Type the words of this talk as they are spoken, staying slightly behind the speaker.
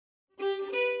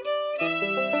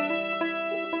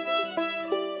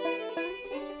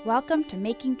Welcome to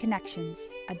Making Connections,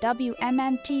 a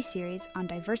WMMT series on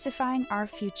diversifying our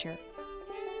future.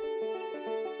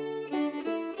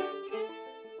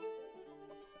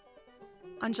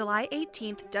 On July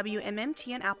 18th,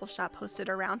 WMMT and Appalshop hosted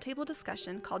a roundtable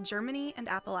discussion called Germany and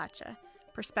Appalachia,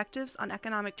 Perspectives on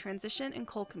Economic Transition in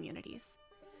Coal Communities.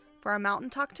 For our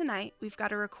Mountain Talk tonight, we've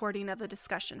got a recording of the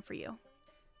discussion for you.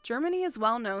 Germany is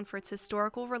well known for its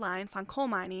historical reliance on coal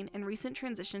mining and recent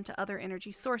transition to other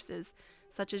energy sources,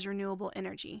 such as renewable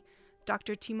energy.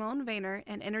 Dr. Timon Wehner,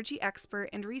 an energy expert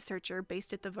and researcher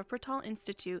based at the Wuppertal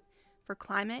Institute for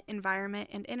Climate, Environment,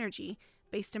 and Energy,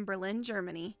 based in Berlin,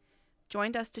 Germany,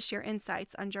 joined us to share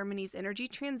insights on Germany's energy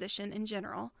transition in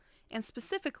general, and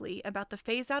specifically about the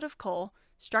phase-out of coal,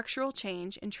 structural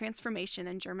change, and transformation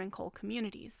in German coal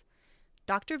communities.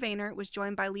 Dr. Wehner was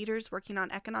joined by leaders working on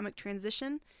economic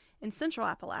transition in Central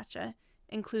Appalachia,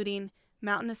 including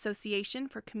Mountain Association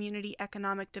for Community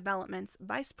Economic Development's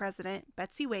Vice President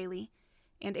Betsy Whaley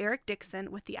and Eric Dixon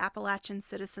with the Appalachian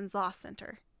Citizens Law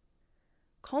Center.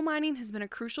 Coal mining has been a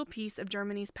crucial piece of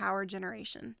Germany's power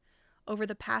generation. Over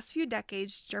the past few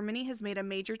decades, Germany has made a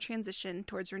major transition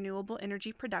towards renewable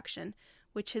energy production,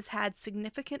 which has had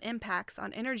significant impacts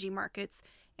on energy markets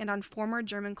and on former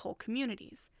German coal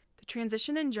communities. The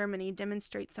transition in Germany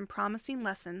demonstrates some promising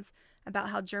lessons about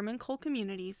how German coal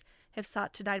communities have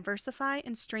sought to diversify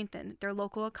and strengthen their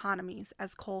local economies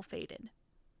as coal faded.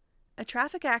 A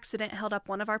traffic accident held up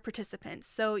one of our participants,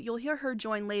 so you'll hear her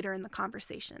join later in the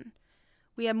conversation.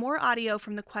 We have more audio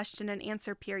from the question and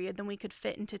answer period than we could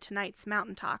fit into tonight's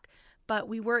Mountain Talk, but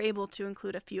we were able to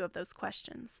include a few of those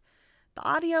questions. The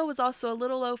audio was also a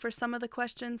little low for some of the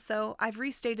questions, so I've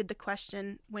restated the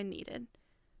question when needed.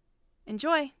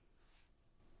 Enjoy!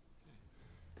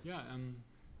 Yeah,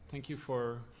 thank you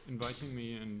for inviting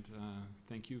me, and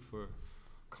thank you for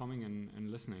coming and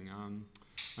listening. I'm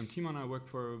Timon. I work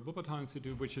for Wuppertal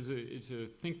Institute, which is a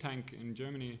think tank in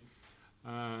Germany,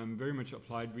 very much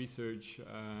applied research.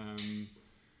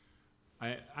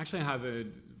 I actually have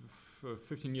for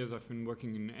 15 years I've been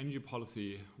working in energy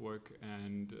policy work,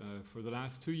 and for the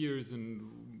last 2 years, and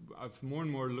I've more and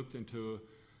more looked into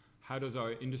how does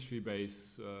our industry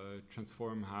base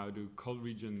transform, how do coal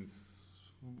regions,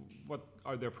 what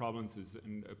are their problems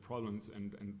and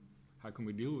how can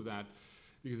we deal with that?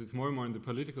 Because it's more and more in the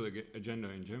political agenda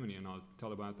in Germany, and I'll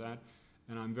tell about that.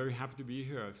 And I'm very happy to be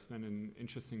here. I've spent an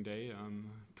interesting day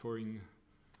touring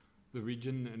the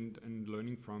region and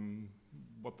learning from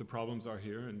what the problems are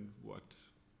here and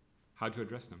how to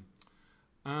address them.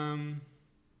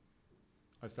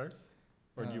 I start?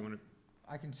 Or do you want to?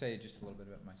 I can say just a little bit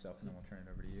about myself, and then we'll turn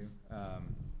it over to you.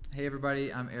 Hey,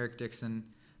 everybody. I'm Eric Dixon.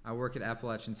 I work at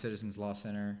Appalachian Citizens Law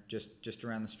Center, just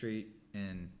around the street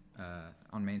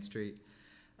on Main Street.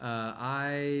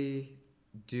 I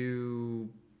do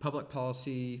public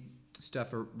policy stuff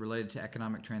related to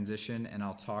economic transition, and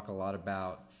I'll talk a lot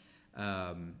about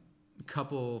a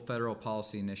couple federal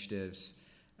policy initiatives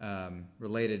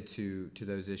related to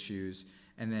those issues.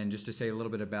 And then just to say a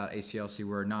little bit about ACLC,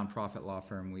 we're a nonprofit law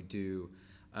firm. We do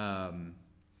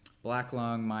black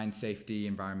lung, mine safety,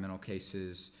 environmental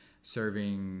cases,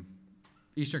 serving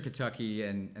Eastern Kentucky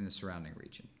and the surrounding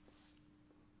region.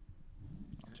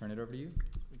 I'll turn it over to you.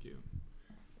 Thank you.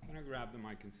 I'm going to grab the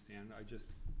mic and stand. I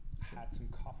just had some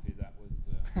coffee that was,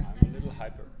 I'm a little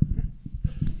hyper.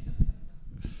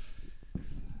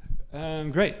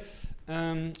 Great.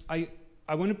 I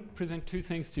want to present two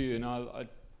things to you, and I'll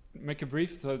make it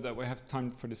brief so that we have time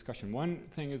for discussion. One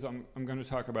thing is I'm going to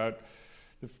talk about,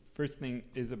 the first thing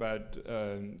is about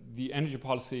the energy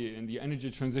policy and the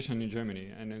energy transition in Germany,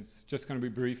 and it's just going to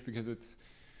be brief because it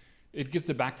gives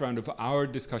a background of our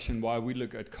discussion why we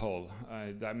look at coal.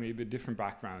 That may be a different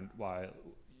background why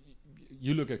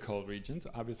you look at coal regions,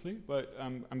 obviously, but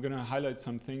I'm going to highlight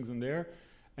some things in there,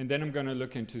 and then I'm going to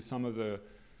look into some of the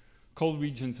coal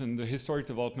regions and the historic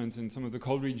developments in some of the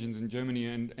coal regions in Germany,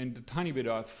 and a tiny bit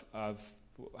of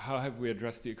how have we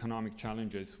addressed the economic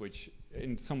challenges, which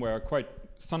in some way are quite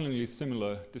stunningly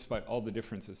similar despite all the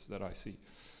differences that I see.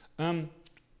 I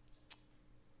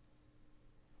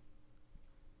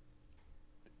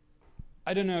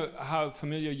don't know how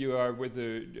familiar you are with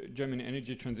the German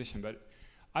energy transition, but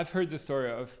I've heard the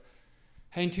story of,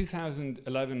 hey, in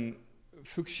 2011,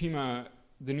 Fukushima,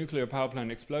 the nuclear power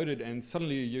plant exploded, and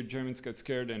suddenly you Germans got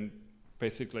scared, and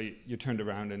basically you turned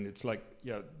around, and it's like,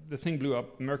 yeah, the thing blew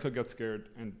up, Merkel got scared,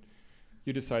 and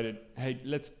you decided, hey,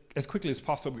 let's as quickly as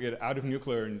possible get out of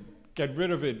nuclear and get rid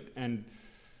of it, and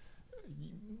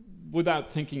without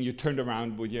thinking, you turned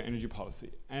around with your energy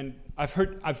policy. And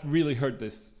I've really heard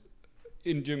this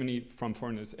in Germany from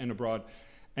foreigners and abroad,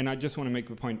 And I just want to make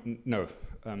the point, no,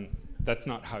 that's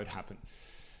not how it happened.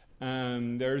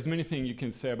 There's many things you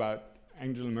can say about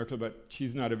Angela Merkel, but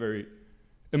she's not a very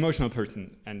emotional person,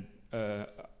 and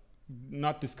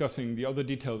not discussing the other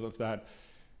details of that.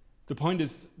 The point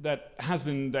is that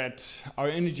our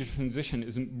energy transition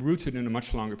is rooted in a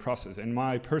much longer process. And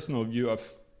my personal view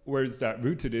of where is that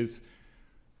rooted is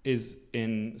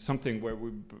in something where we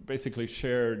basically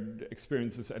shared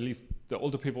experiences, at least the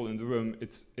older people in the room.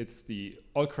 It's the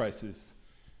oil crisis.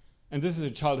 And this is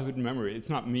a childhood memory. It's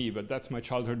not me, but that's my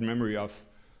childhood memory of,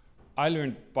 I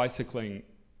learned bicycling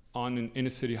on an inner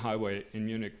city highway in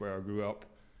Munich where I grew up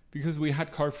because we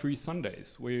had car-free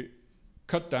Sundays. We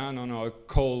cut down on our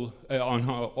on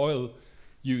our oil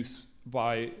use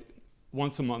by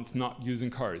once a month not using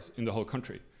cars in the whole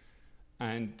country.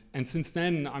 And since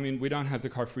then, I mean, we don't have the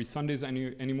car-free Sundays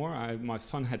anymore. My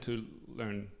son had to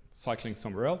learn cycling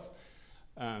somewhere else.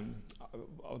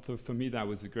 Although for me, that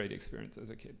was a great experience as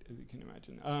a kid, as you can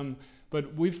imagine.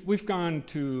 But we've gone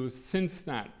to, since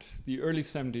that, the early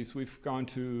 70s, we've gone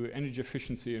to energy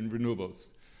efficiency and renewables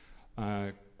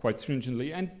quite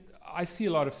stringently. And I see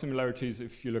a lot of similarities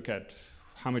if you look at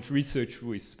how much research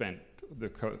we spent, the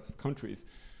countries.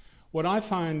 What I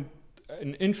find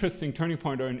an interesting turning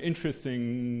point or an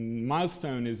interesting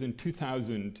milestone is in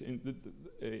 2000,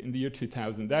 in the year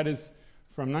 2000. That is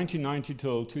from 1990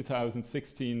 till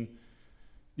 2016,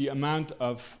 the amount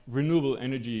of renewable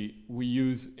energy we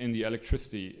use in the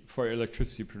electricity for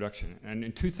electricity production. And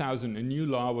in 2000, a new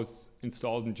law was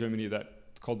installed in Germany that's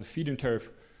called the feed-in tariff,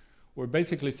 where it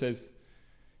basically says,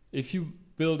 if you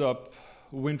build up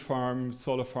a wind farm,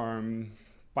 solar farm,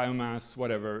 biomass,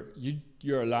 whatever,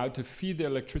 you're allowed to feed the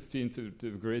electricity into the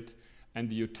grid, and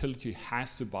the utility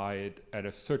has to buy it at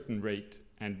a certain rate.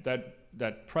 And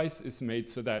that price is made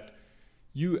so that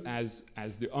you, as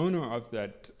the owner of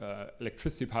that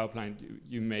electricity power plant,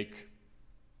 you make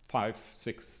 5,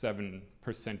 6,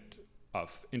 7%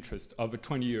 of interest over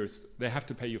 20 years. They have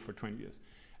to pay you for 20 years.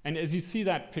 And as you see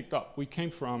that picked up, we came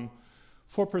from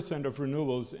 4% of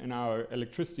renewables in our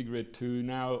electricity grid to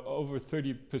now over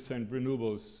 30%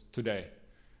 renewables today.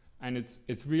 And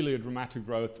it's really a dramatic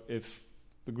growth if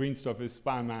the green stuff is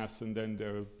biomass and then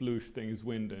the bluish thing is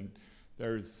wind. And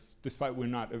there's, despite we're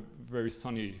not a very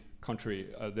sunny country,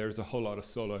 there's a whole lot of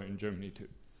solar in Germany too.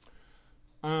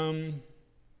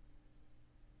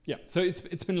 Yeah, so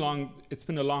it's been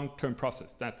a long-term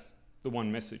process. That's the one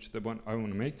message, the one I want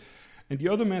to make. And the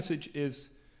other message is,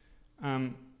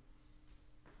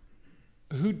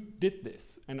 who did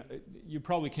this? And you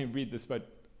probably can't read this, but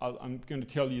I'm going to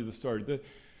tell you the story.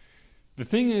 The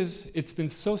thing is, it's been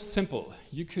so simple.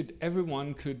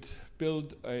 Everyone could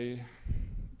build a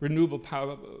renewable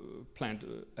power plant,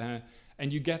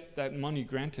 and you get that money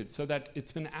granted. So that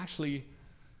it's been actually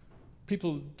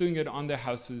people doing it on their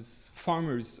houses,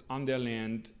 farmers on their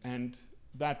land, and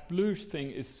that bluish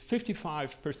thing is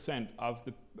 55% of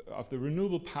the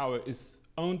renewable power is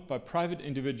owned by private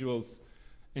individuals,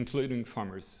 including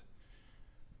farmers.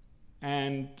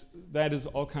 And that is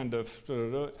all kind of,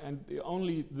 and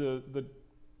the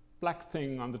black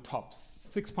thing on the top,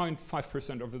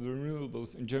 6.5% of the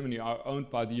renewables in Germany are owned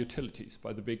by the utilities,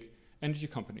 by the big energy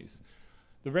companies.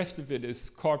 The rest of it is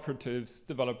cooperatives,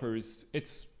 developers.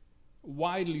 It's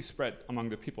widely spread among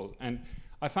the people. And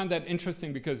I find that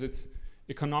interesting because it's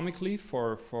economically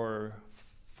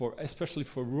especially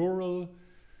for rural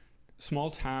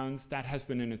small towns, that has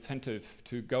been an incentive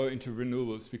to go into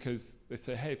renewables because they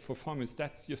say, hey, for farmers,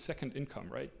 that's your second income,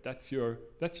 right? That's your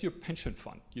pension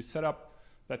fund. You set up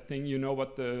that thing, you know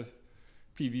what the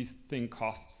PV thing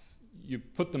costs. You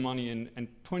put the money in, and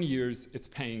 20 years, it's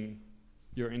paying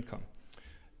your income.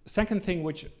 Second thing,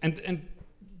 and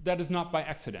that is not by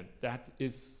accident. That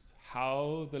is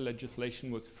how the legislation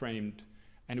was framed,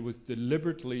 and it was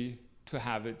deliberately to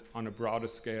have it on a broader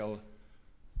scale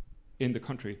in the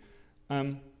country.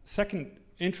 Second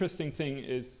interesting thing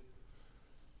is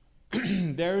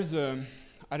there's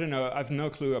I don't know, I've no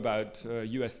clue about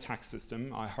US tax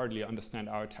system. I hardly understand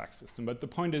our tax system. But the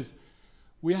point is,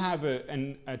 we have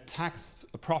a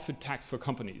profit tax for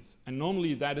companies. And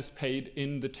normally that is paid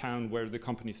in the town where the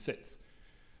company sits.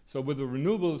 So with the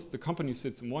renewables, the company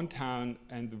sits in one town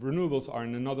and the renewables are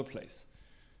in another place.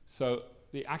 So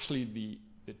the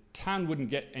town wouldn't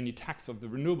get any tax of the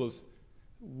renewables.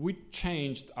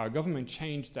 Our government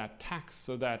changed that tax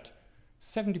so that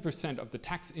 70% of the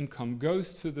tax income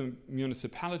goes to the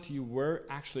municipality where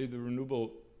actually the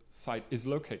renewable site is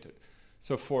located.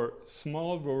 So for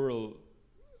small rural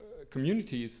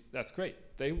communities, that's great.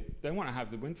 They want to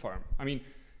have the wind farm. I mean,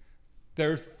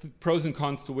 there's pros and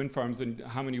cons to wind farms and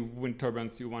how many wind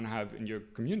turbines you want to have in your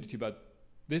community, but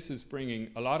this is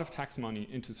bringing a lot of tax money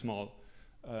into small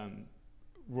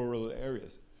rural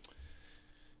areas.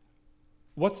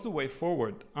 What's the way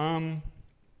forward?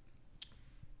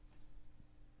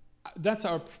 That's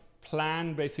our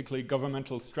plan, basically,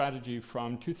 governmental strategy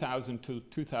from 2000 to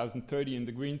 2030, and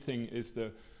the green thing is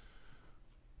the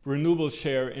renewable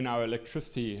share in our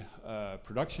electricity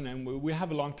production, and we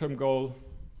have a long-term goal.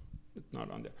 It's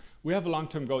not on there. We have a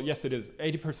long-term goal. Yes, it is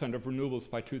 80% of renewables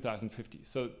by 2050.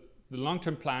 So the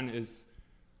long-term plan is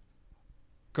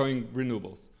going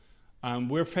renewables.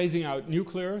 We're phasing out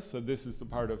nuclear, so this is the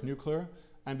part of nuclear.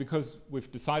 And because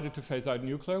we've decided to phase out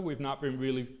nuclear, we've not been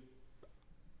really,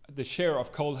 the share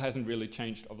of coal hasn't really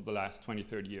changed over the last 20,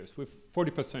 30 years. We've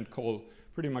 40% coal,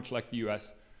 pretty much like the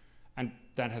US, and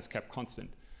that has kept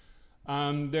constant.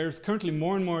 There's currently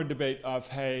more and more debate of,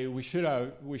 hey, we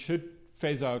should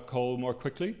phase out coal more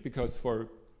quickly because for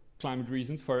climate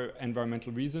reasons, for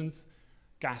environmental reasons,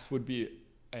 gas would be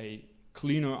a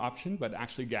cleaner option, but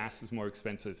actually gas is more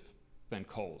expensive than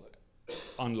coal.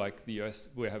 Unlike the US,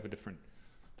 we have a different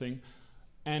thing.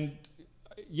 And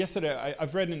yesterday,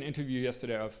 I've read an interview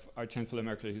yesterday of our Chancellor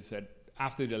Merkel who said,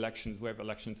 after the elections, we have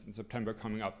elections in September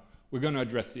coming up, we're going to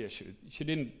address the issue. She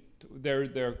didn't, there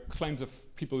are claims of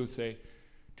people who say,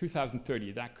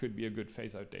 2030, that could be a good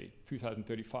phase-out date.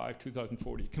 2035,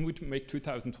 2040. Can we make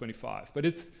 2025? But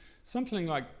it's something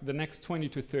like the next 20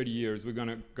 to 30 years, we're going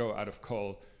to go out of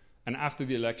coal. And after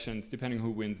the elections, depending who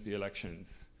wins the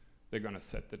elections, they're going to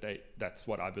set the date. That's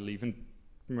what I believe. And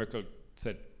Merkel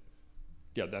said,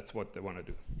 yeah, that's what they want to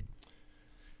do.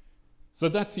 So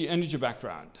that's the energy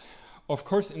background. Of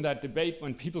course, in that debate,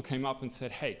 when people came up and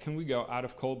said, hey, can we go out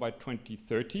of coal by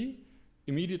 2030?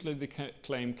 Immediately the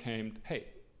claim came, hey,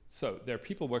 so there are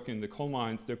people working in the coal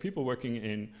mines, there are people working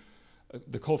in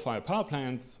the coal-fired power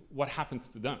plants, what happens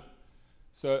to them?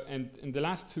 So, and in the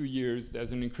last 2 years,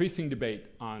 there's an increasing debate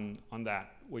on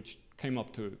that, which came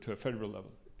up to a federal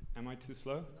level. Am I too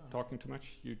slow? No. Talking too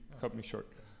much? You cut me short.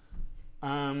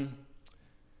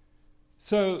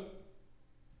 So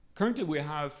currently we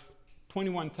have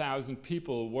 21,000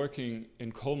 people working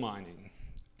in coal mining.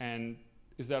 And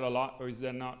is that a lot or is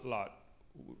that not a lot?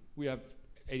 We have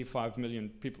 85 million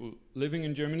people living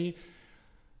in Germany.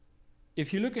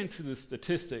 If you look into the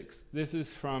statistics, this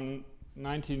is from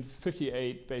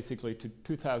 1958 basically to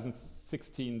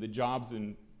 2016, the jobs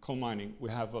in coal mining. We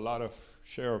have a lot of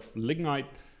share of lignite.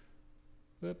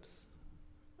 Oops.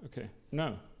 Okay,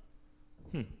 no.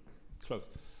 Close.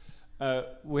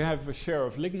 We have a share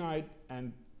of lignite,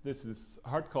 and this is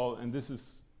hard coal, and this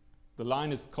is, the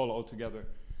line is coal altogether.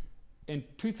 In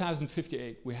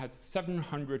 2058, we had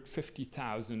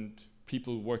 750,000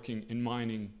 people working in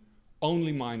mining,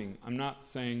 only mining. I'm not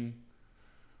saying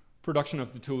production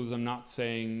of the tools, I'm not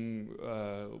saying,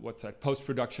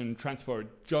 post-production,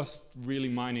 transport, just really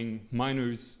mining,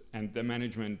 miners and the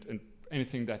management and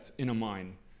anything that's in a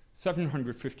mine.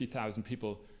 750,000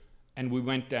 people, and we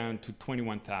went down to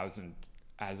 21,000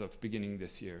 as of beginning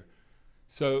this year.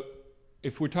 So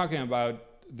if we're talking about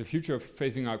the future of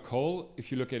phasing out coal,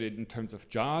 if you look at it in terms of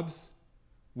jobs,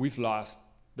 we've lost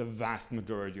the vast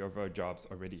majority of our jobs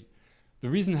already. The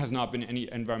reason has not been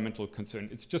any environmental concern.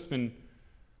 It's just been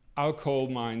our coal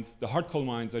mines, the hard coal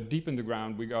mines are deep in the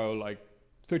ground. We go like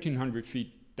 1,300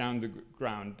 feet down the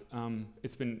ground.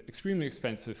 It's been extremely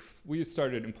expensive. We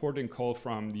started importing coal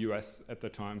from the US at the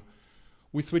time.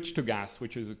 We switched to gas,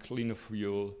 which is a cleaner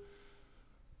fuel.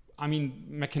 I mean,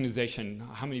 mechanization,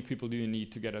 how many people do you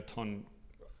need to get a ton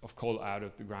of coal out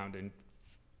of the ground in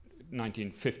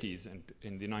 1950s and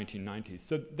in the 1990s?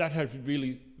 So that has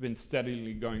really been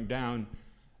steadily going down,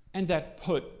 and that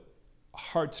put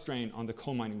hard strain on the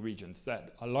coal mining regions.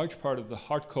 That a large part of the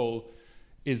hard coal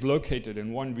is located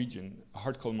in one region,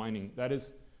 hard coal mining.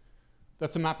 That's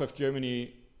a map of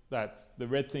Germany. That's the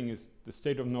red thing is the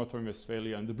state of North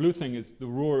Rhine-Westphalia, and the blue thing is the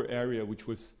Ruhr area, which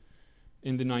was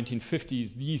in the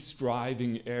 1950s the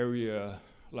thriving area,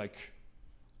 like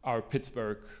our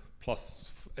Pittsburgh,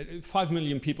 plus 5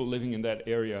 million people living in that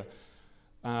area,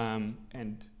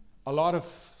 and a lot of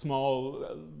small,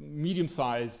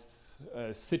 medium-sized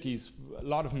cities, a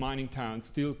lot of mining towns,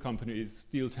 steel companies,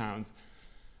 steel towns.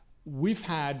 We've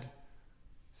had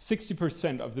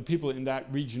 60% of the people in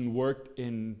that region worked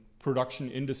in production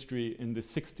industry in the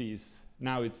 60s.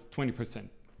 Now it's 20%.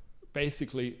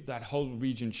 Basically, that whole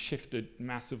region shifted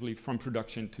massively from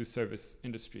production to service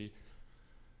industry.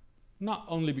 Not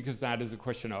only because that is a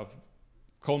question of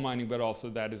coal mining, but also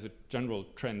that is a general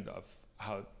trend of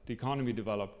how the economy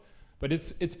developed. But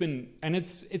it's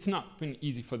not been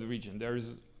easy for the region. There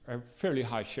is a fairly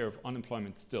high share of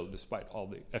unemployment still, despite all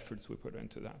the efforts we put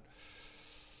into that.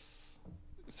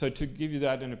 So to give you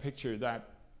that in a picture, that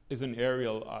is an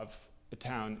aerial of a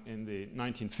town in the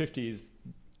 1950s,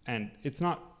 and it's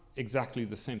not exactly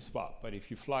the same spot, but if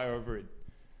you fly over it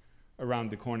around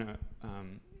the corner,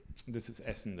 this is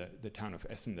Essen, the town of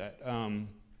Essen,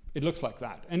 it looks like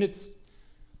that. And it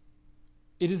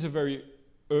is a very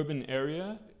urban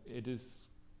area. It is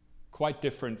quite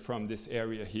different from this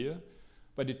area here,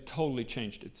 but it totally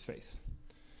changed its face.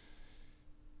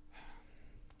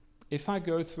 If I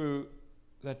go through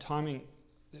that timing,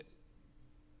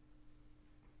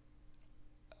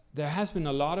 there has been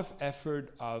a lot of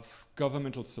effort of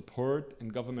governmental support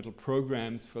and governmental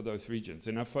programs for those regions.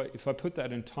 And if I put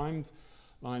that in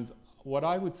timelines, what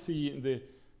I would see in the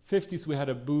 50s, we had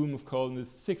a boom of coal. In the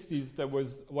 60s, there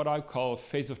was what I call a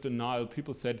phase of denial.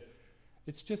 People said,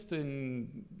 it's just a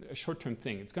short-term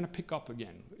thing. It's going to pick up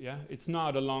again. Yeah, it's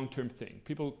not a long-term thing.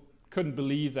 People couldn't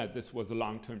believe that this was a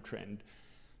long-term trend.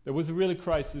 There was a real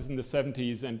crisis in the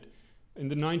 70s, and in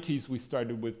the 90s, we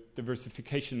started with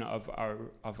diversification of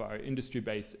our industry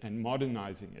base and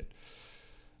modernizing it.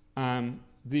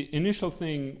 The initial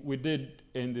thing we did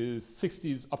in the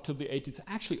 60s up till the 80s,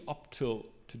 actually up till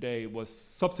today, was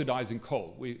subsidizing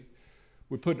coal. We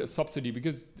put a subsidy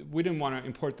because we didn't want to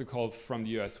import the coal from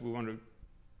the US. We wanted to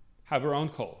have our own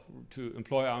coal to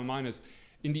employ our miners.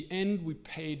 In the end, we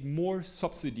paid more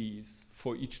subsidies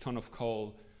for each ton of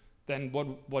coal than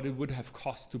what it would have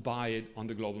cost to buy it on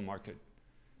the global market.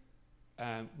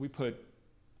 We put,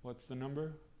 what's the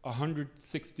number?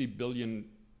 $160 billion,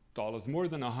 more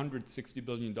than $160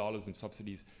 billion in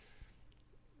subsidies.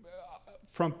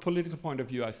 From political point of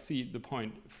view, I see the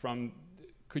point. From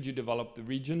could you develop the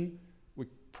region? We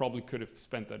probably could have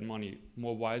spent that money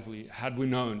more wisely had we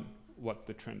known what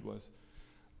the trend was.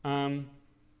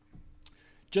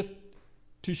 Just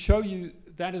to show you,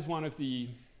 that is one of the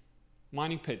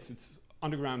mining pits. It's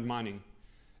underground mining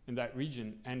in that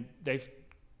region, and they've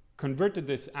converted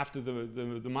this after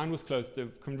the mine was closed.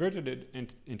 They've converted it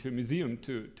into a museum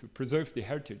to preserve the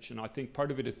heritage, and I think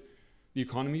part of it is the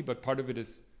economy, but part of it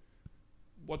is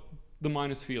what the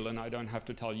miners feel. And I don't have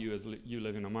to tell you, as you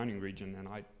live in a mining region, and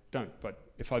I don't,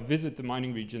 but if I visit the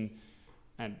mining region,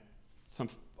 and some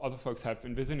other folks have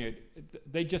been visiting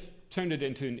it, they just turned it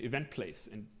into an event place,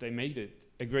 and they made it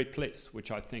a great place,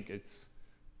 which I think is,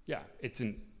 it's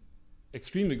an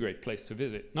extremely great place to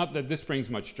visit. Not that this brings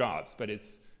much jobs, but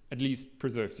it's at least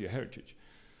preserves your heritage.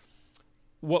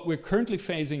 What we're currently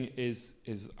facing is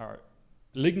our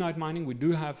lignite mining.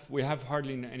 We have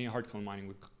hardly any hard coal mining.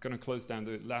 We're going to close down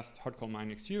the last hard coal mine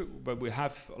next year, but we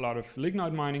have a lot of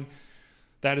lignite mining.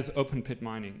 That is open pit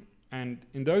mining. And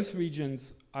in those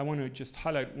regions, I want to just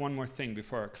highlight one more thing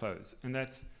before I close, and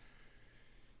that's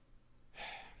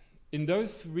in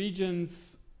those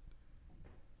regions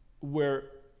we're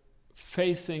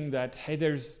facing that, hey,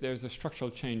 there's a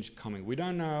structural change coming. We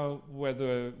don't know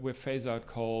whether we'll phase out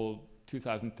coal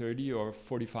 2030 or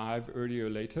 45, earlier or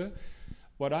later.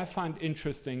 What I find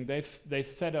interesting, they've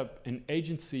set up an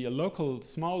agency,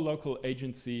 small local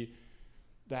agency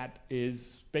that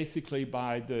is basically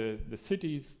by the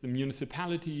cities, the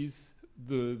municipalities,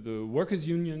 the workers'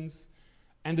 unions,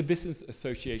 and the business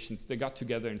associations. They got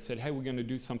together and said, hey, we're going to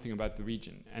do something about the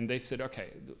region. And they said,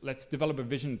 okay, let's develop a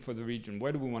vision for the region.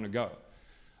 Where do we want to go?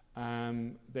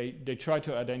 They try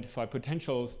to identify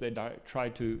potentials. They try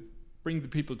to bring the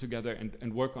people together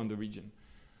and work on the region.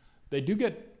 They do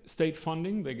get state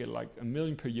funding. They get like $1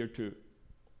 million per year to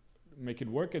make it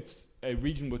work. It's a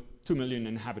region with 2 million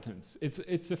inhabitants.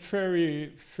 It's a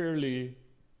fairly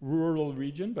rural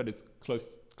region, but it's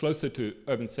closer to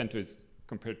urban centers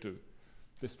compared to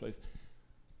this place.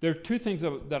 There are two things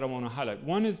that I want to highlight.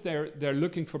 One is they're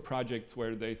looking for projects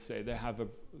where they say they have a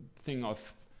thing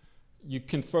of you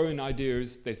can throw in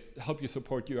ideas, they help you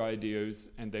support your ideas,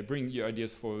 and they bring your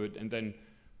ideas forward, and then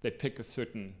they pick a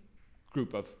certain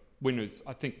group of winners.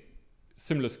 I think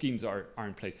similar schemes are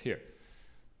in place here.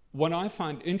 What I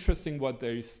find interesting, what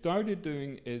they started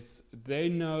doing is they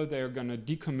know they're going to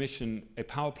decommission a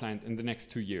power plant in the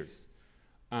next 2 years.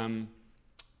 And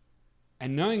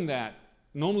knowing that,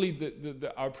 normally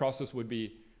our process would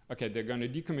be, okay, they're going to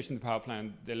decommission the power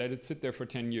plant, they let it sit there for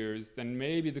 10 years, then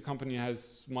maybe the company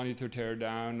has money to tear it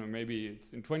down, or maybe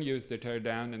it's in 20 years they tear it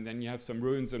down, and then you have some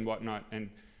ruins and whatnot, and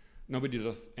nobody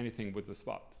does anything with the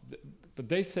spot. But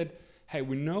they said, hey,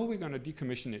 we know we're going to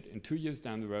decommission it in 2 years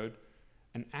down the road,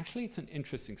 and actually it's an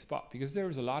interesting spot because there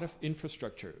is a lot of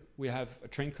infrastructure. We have a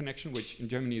train connection, which in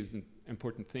Germany is an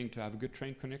important thing to have a good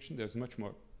train connection. There's much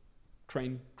more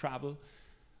train travel.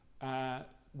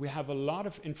 We have a lot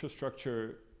of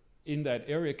infrastructure in that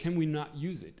area. Can we not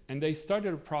use it? And they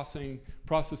started a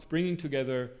process bringing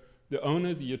together the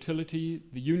owner, the utility,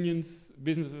 the unions,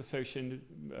 business associations,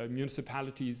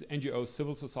 municipalities, NGOs,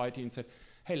 civil society, and said,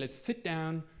 hey, let's sit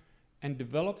down and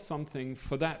develop something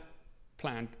for that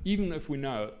plant, even if we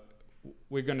know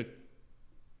we're going to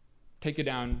take it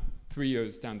down 3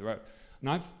 years down the road.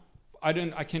 And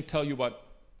I can't tell you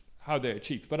how they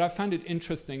achieved, but I found it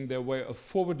interesting, their way of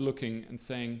forward-looking and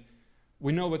saying,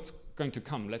 we know what's going to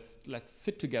come. Let's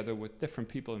sit together with different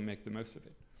people and make the most of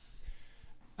it.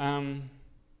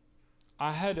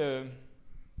 I had a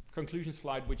conclusion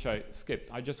slide which I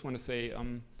skipped. I just want to say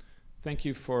thank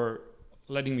you for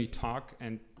letting me talk,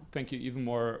 and thank you even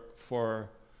more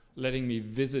for letting me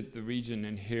visit the region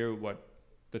and hear what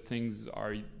the things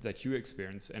are that you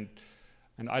experience. And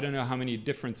I don't know how many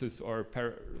differences or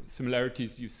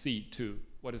similarities you see to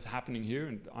what is happening here,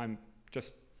 and I'm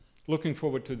just looking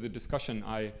forward to the discussion.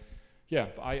 I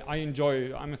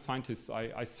enjoy, I'm a scientist,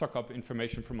 I suck up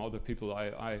information from other people.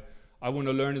 I want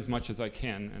to learn as much as I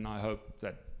can, and I hope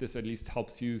that this at least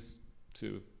helps you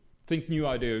to think new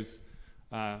ideas.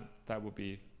 That would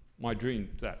be my dream,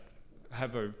 that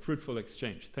have a fruitful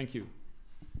exchange. Thank you.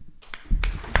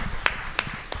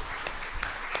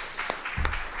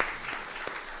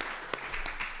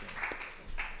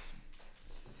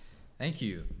 Thank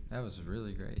you. That was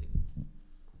really great.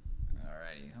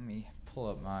 Alrighty, let me pull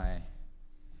up my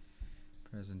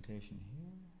presentation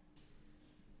here.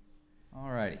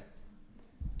 Alrighty,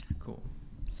 cool.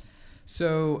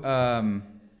 So,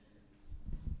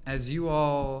 as you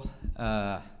all,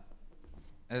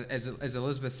 as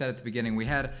Elizabeth said at the beginning, we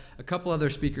had a couple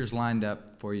other speakers lined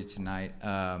up for you tonight,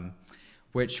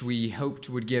 which we hoped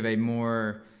would give a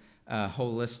more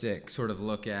holistic sort of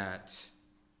look at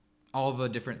all the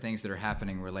different things that are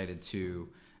happening related to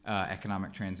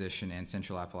economic transition in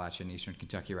Central Appalachia and Eastern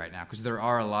Kentucky right now, because there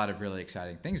are a lot of really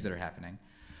exciting things that are happening.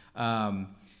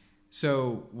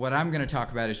 So what I'm going to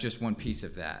talk about is just one piece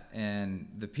of that. And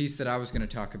the piece that I was going to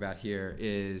talk about here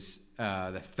is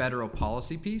the federal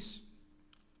policy piece,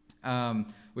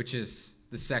 which is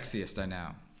the sexiest, I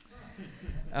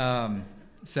know.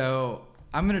 So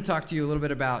I'm going to talk to you a little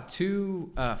bit about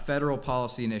two federal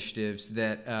policy initiatives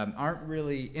that aren't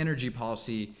really energy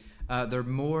policy. They're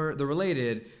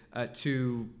related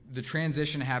to the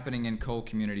transition happening in coal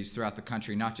communities throughout the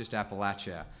country, not just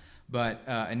Appalachia, but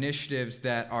initiatives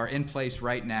that are in place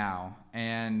right now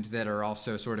and that are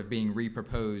also sort of being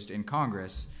reproposed in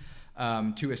Congress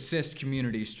to assist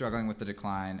communities struggling with the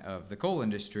decline of the coal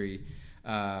industry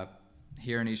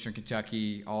here in Eastern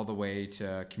Kentucky all the way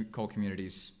to coal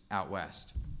communities out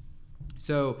west.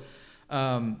 So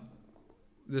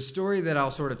the story that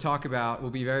I'll sort of talk about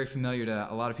will be very familiar to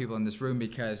a lot of people in this room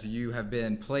because you have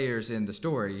been players in the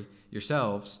story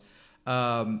yourselves,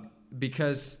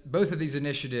 because both of these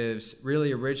initiatives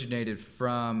really originated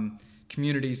from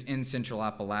communities in Central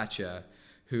Appalachia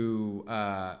who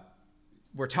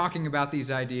were talking about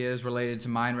these ideas related to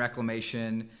mine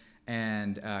reclamation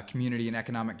and community and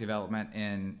economic development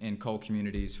in coal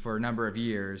communities for a number of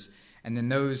years. And then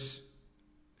those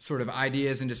sort of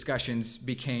ideas and discussions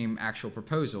became actual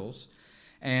proposals.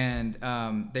 And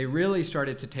they really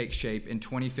started to take shape in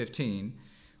 2015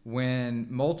 when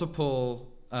multiple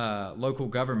local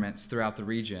governments throughout the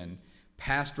region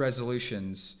passed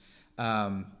resolutions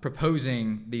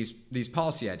proposing these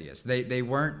policy ideas. They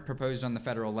weren't proposed on the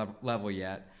federal level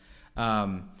yet,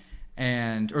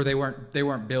 or they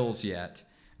weren't bills yet.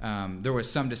 There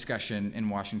was some discussion in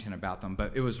Washington about them,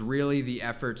 but it was really the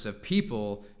efforts of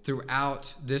people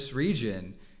throughout this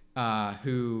region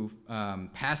who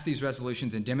passed these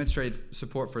resolutions and demonstrated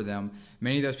support for them.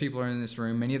 Many of those people are in this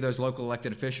room. Many of those local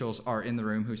elected officials are in the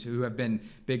room who have been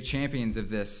big champions of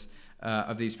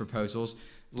these proposals.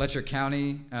 Letcher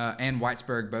County and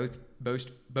Whitesburg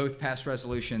both passed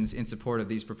resolutions in support of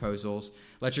these proposals.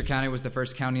 Letcher County was the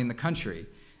first county in the country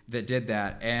that did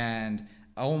that, and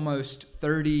almost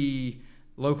 30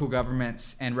 local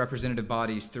governments and representative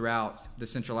bodies throughout the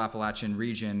Central Appalachian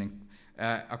region,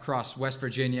 across West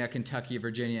Virginia, Kentucky,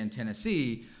 Virginia, and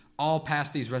Tennessee, all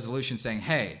passed these resolutions saying,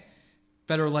 hey,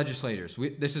 federal legislators,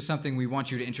 this is something we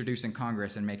want you to introduce in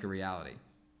Congress and make a reality.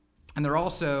 And they're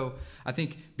also, I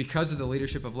think, because of the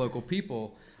leadership of local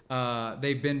people,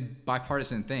 they've been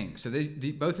bipartisan things. So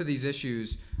both of these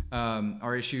issues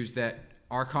are issues that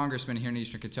our congressman here in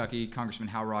Eastern Kentucky, Congressman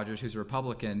Hal Rogers, who's a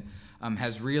Republican,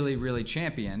 has really, really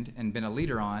championed and been a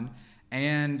leader on.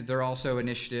 And there are also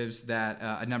initiatives that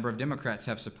a number of Democrats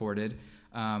have supported,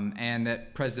 and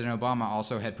that President Obama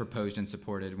also had proposed and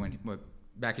supported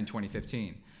back in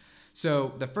 2015.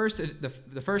 So the first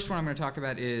one I'm going to talk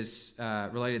about is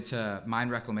related to mine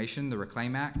reclamation, the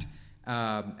Reclaim Act,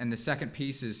 and the second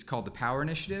piece is called the Power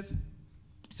Initiative.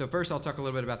 So first, I'll talk a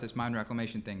little bit about this mine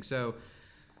reclamation thing. So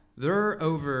there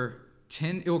are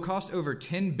it will cost over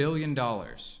 $10 billion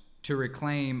to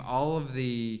reclaim all of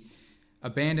the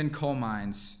abandoned coal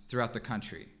mines throughout the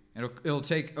country. It'll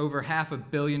take over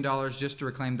 $500 million just to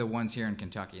reclaim the ones here in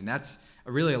Kentucky, and that's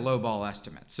really a lowball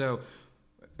estimate. So,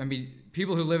 I mean,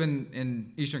 people who live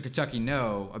in eastern Kentucky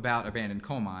know about abandoned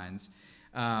coal mines.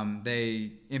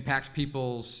 They impact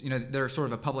people's, they're sort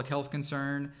of a public health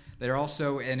concern. They're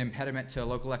also an impediment to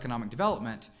local economic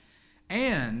development,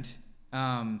 and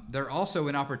they're also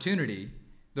an opportunity.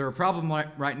 They're a problem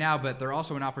right now, but they're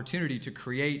also an opportunity to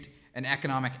create an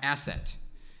economic asset.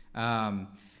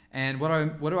 And what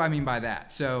do I mean by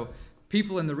that? So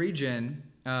people in the region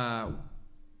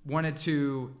wanted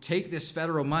to take this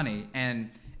federal money and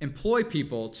employ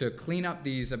people to clean up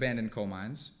these abandoned coal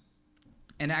mines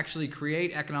and actually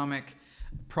create economic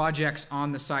projects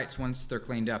on the sites once they're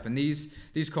cleaned up. And these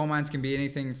coal mines can be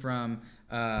anything from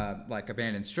like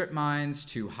abandoned strip mines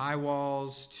to high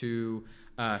walls to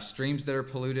streams that are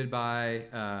polluted by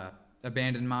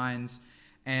abandoned mines.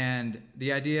 And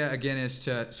the idea, again, is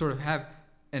to sort of have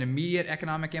an immediate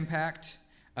economic impact,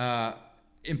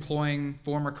 employing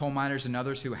former coal miners and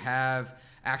others who have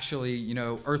actually,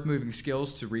 earth-moving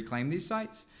skills to reclaim these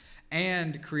sites,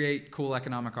 and create cool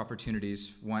economic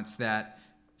opportunities once that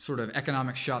sort of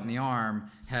economic shot in the arm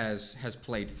has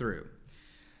played through.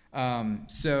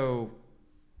 So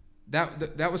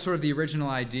that was sort of the original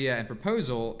idea and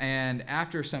proposal, and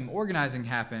after some organizing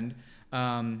happened,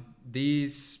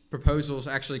 these proposals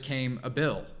actually became a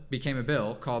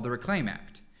bill called the Reclaim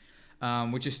Act,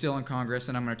 which is still in Congress,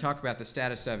 and I'm going to talk about the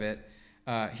status of it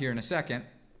here in a second.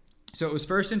 So it was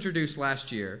first introduced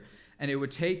last year, and it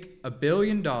would take $1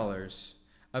 billion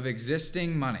of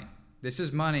existing money. This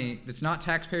is money that's not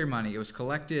taxpayer money. It was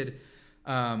collected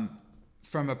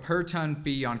from a per-ton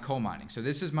fee on coal mining. So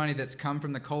this is money that's come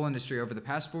from the coal industry over the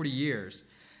past 40 years,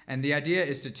 and the idea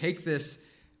is to take this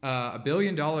 $1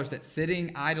 billion that's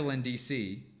sitting idle in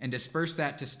D.C. and disperse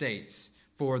that to states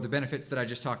for the benefits that I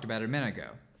just talked about a minute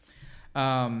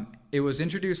ago. It was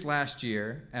introduced last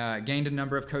year, gained a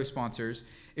number of co-sponsors.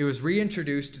 It was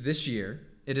reintroduced this year.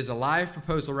 It is a live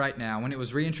proposal right now. When it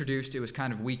was reintroduced, it was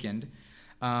kind of weakened.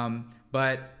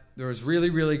 But there was really,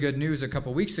 really good news a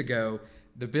couple weeks ago.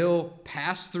 The bill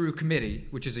passed through committee,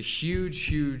 which is a huge,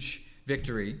 huge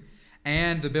victory,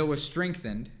 and the bill was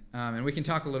strengthened. And we can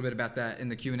talk a little bit about that in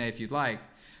the Q&A if you'd like.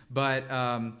 But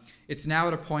it's now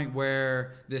at a point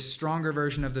where this stronger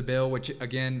version of the bill, which,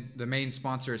 again, the main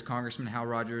sponsor is Congressman Hal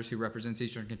Rogers, who represents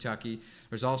Eastern Kentucky.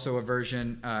 There's also a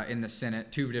version in the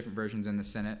Senate, 2 different versions in the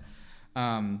Senate.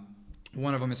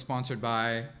 One of them is sponsored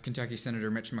by Kentucky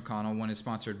Senator Mitch McConnell. One is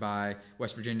sponsored by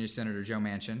West Virginia Senator Joe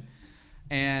Manchin.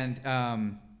 And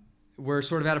we're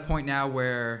sort of at a point now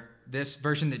where this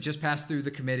version that just passed through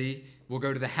the committee will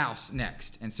go to the House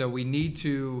next. And so we need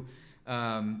to...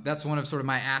 that's one of sort of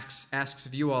my asks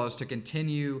of you all, is to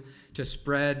continue to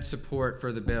spread support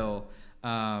for the bill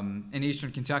in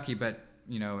Eastern Kentucky. But,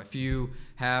 if you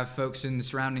have folks in the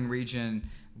surrounding region,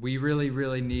 we really,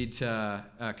 really need to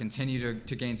continue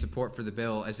to gain support for the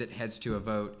bill as it heads to a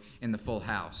vote in the full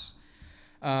House.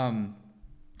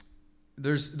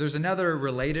 There's another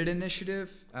related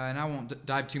initiative, and I won't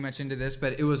dive too much into this,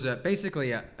 but it was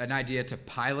basically an idea to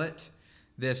pilot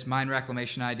this mine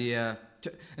reclamation idea,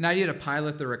 an idea to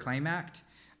pilot the Reclaim Act.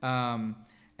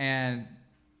 And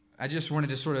I just wanted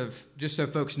to sort of, just so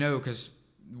folks know, because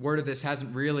word of this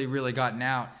hasn't really, really gotten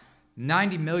out,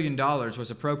 $90 million was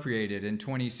appropriated in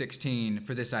 2016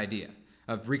 for this idea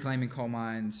of reclaiming coal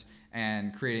mines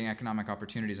and creating economic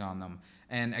opportunities on them.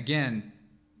 And again,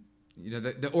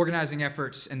 the organizing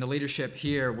efforts and the leadership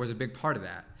here was a big part of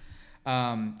that.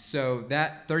 So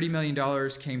that $30 million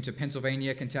came to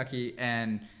Pennsylvania, Kentucky,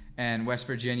 and West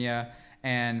Virginia.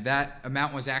 And that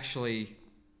amount was actually,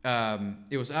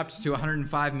 it was upped to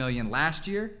 $105 million last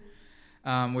year,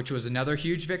 which was another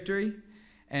huge victory.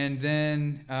 And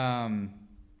then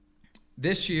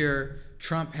this year,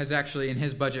 Trump has actually, in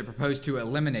his budget, proposed to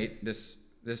eliminate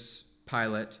this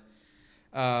pilot,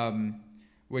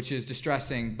 which is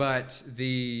distressing. But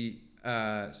the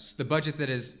budget that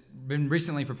has been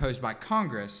recently proposed by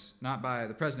Congress, not by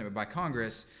the president, but by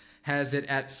Congress, has it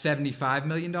at $75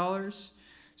 million.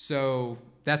 So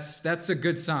that's a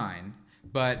good sign,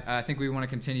 but I think we want to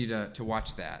continue to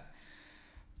watch that.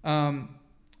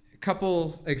 A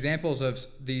couple examples of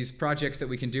these projects that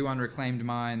we can do on reclaimed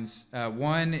mines.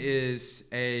 One is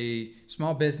a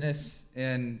small business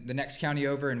in the next county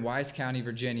over in Wise County,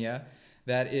 Virginia,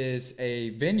 that is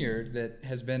a vineyard that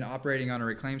has been operating on a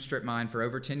reclaimed strip mine for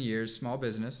over 10 years, small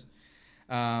business.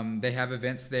 They have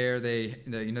events there. They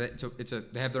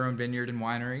have their own vineyard and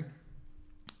winery.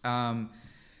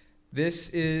 This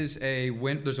is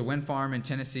there's a wind farm in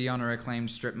Tennessee on a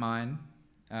reclaimed strip mine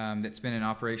that's been in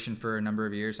operation for a number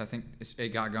of years. I think it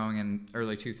got going in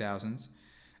early 2000s.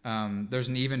 There's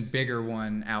an even bigger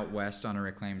one out west on a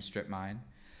reclaimed strip mine.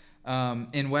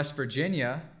 In West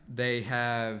Virginia, they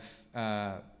have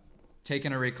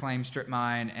taken a reclaimed strip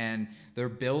mine and they're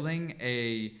building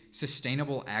a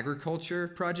sustainable agriculture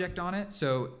project on it.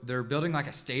 So they're building like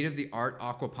a state-of-the-art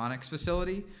aquaponics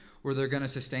facility where they're going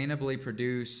to sustainably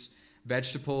produce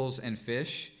vegetables and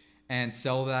fish and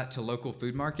sell that to local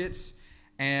food markets.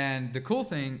 And the cool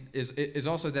thing is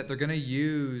also that they're going to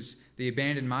use the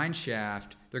abandoned mine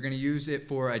shaft. They're going to use it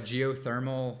for a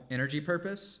geothermal energy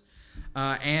purpose.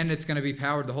 And it's going to be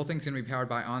powered, the whole thing's going to be powered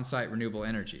by on-site renewable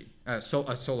energy, a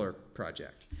solar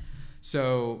project.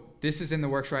 So this is in the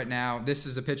works right now. This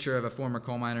is a picture of a former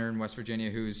coal miner in West Virginia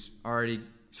who's already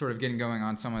sort of getting going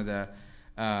on some of the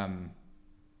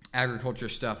agriculture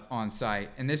stuff on site.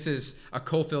 And this is a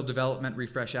Coalfield Development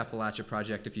Refresh Appalachia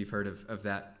project, if you've heard of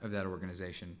that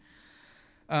organization.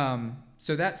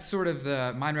 So that's sort of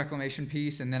the mine reclamation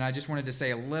piece. And then I just wanted to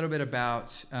say a little bit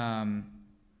about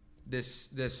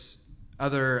this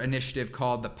other initiative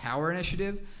called the Power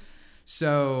Initiative.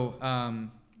 So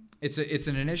it's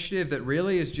an initiative that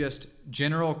really is just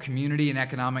general community and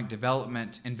economic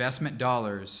development investment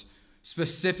dollars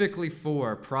specifically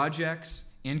for projects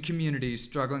in communities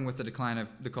struggling with the decline of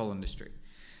the coal industry.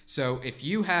 So if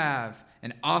you have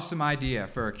an awesome idea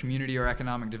for a community or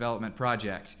economic development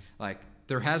project, like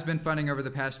there has been funding over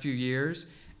the past few years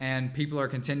and people are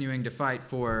continuing to fight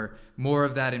for more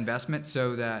of that investment,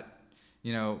 so that,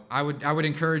 you know, I would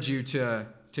encourage you to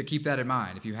keep that in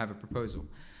mind if you have a proposal.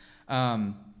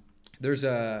 There's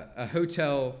a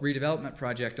hotel redevelopment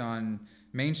project on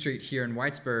Main Street here in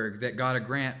Whitesburg that got a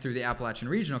grant through the Appalachian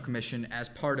Regional Commission as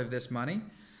part of this money.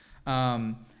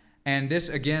 And this,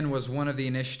 again, was one of the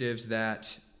initiatives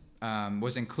that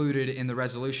was included in the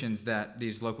resolutions that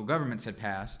these local governments had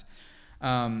passed.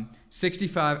 A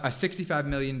 $65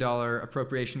 million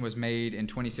appropriation was made in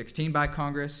 2016 by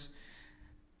Congress.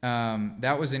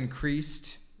 That was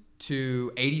increased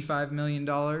to $85 million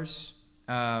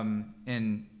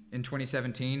in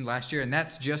 2017, last year, and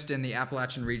that's just in the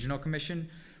Appalachian Regional Commission,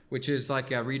 which is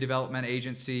like a redevelopment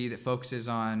agency that focuses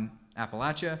on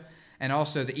Appalachia. And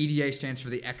also the EDA stands for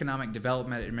the Economic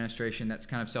Development Administration. That's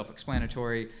kind of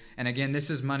self-explanatory. And again, this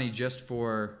is money just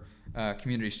for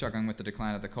communities struggling with the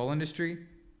decline of the coal industry.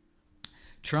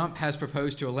 Trump has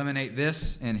proposed to eliminate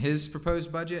this in his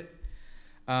proposed budget.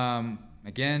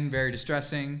 Again, very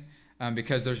distressing.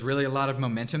 Because there's really a lot of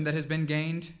momentum that has been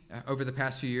gained over the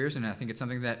past few years, and I think it's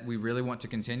something that we really want to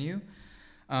continue.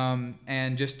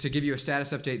 And just to give you a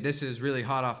status update, this is really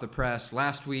hot off the press.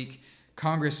 Last week,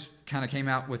 Congress kind of came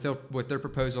out with their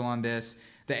proposal on this.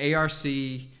 The ARC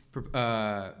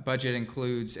budget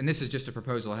includes, and this is just a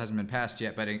proposal, it hasn't been passed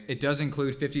yet, but it does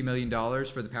include $50 million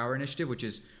for the Power Initiative, which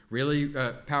is really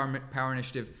Power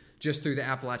Initiative just through the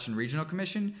Appalachian Regional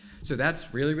Commission. So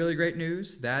that's really, really great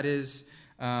news. That is...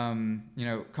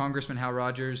 Congressman Hal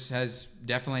Rogers has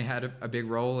definitely had a big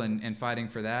role in fighting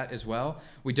for that as well.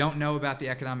 We don't know about the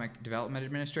Economic Development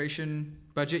Administration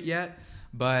budget yet,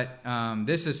 but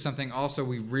this is something also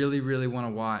we really, really want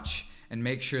to watch and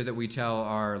make sure that we tell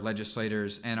our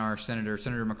legislators and our Senator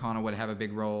McConnell would have a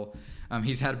big role.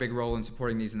 He's had a big role in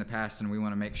supporting these in the past, and we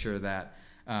want to make sure that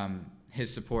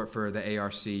his support for the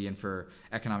ARC and for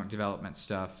economic development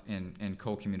stuff in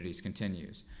coal communities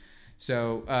continues.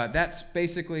 So that's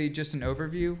basically just an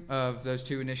overview of those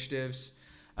two initiatives.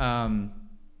 I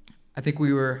think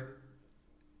we were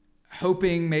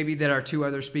hoping maybe that our two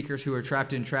other speakers who are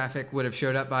trapped in traffic would have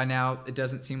showed up by now. It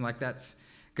doesn't seem like that's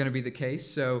going to be the case.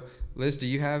 So Liz, do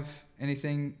you have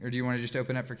anything, or do you want to just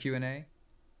open up for Q&A?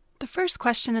 The first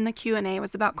question in the Q&A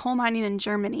was about coal mining in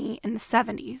Germany in the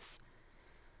 70s.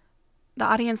 The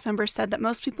audience member said that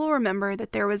most people remember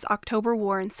that there was October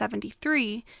War in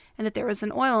 73 and that there was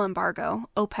an oil embargo,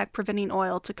 OPEC preventing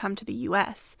oil to come to the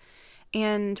U.S.,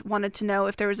 and wanted to know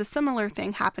if there was a similar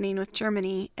thing happening with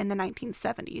Germany in the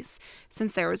 1970s,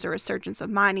 since there was a resurgence of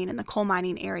mining in the coal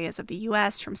mining areas of the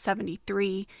U.S. from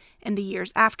 73 and the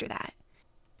years after that.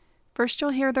 First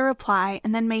you'll hear the reply,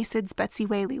 and then Maysid's Betsy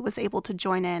Whaley was able to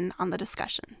join in on the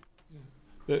discussion.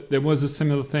 There was a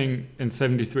similar thing in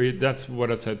 73. That's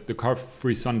what I said. The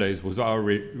Car-Free Sundays was our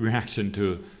reaction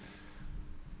to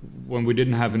when we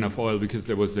didn't have enough oil because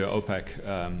there was the OPEC,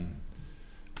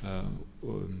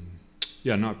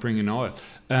 not bringing oil.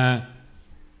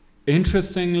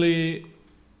 Interestingly,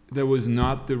 there was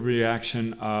not the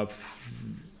reaction of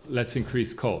let's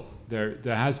increase coal.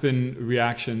 There has been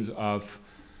reactions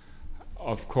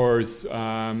of course,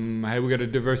 hey, we got to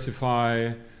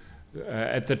diversify.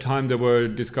 At the time, there were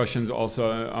discussions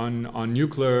also on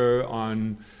nuclear,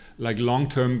 on like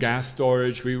long-term gas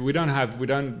storage. We don't have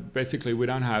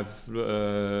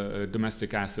domestic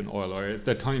gas and oil, or at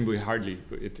that time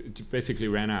it basically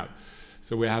ran out.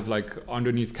 So we have like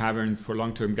underneath caverns for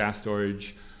long-term gas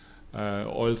storage,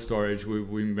 oil storage.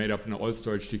 We made up an oil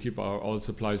storage to keep our oil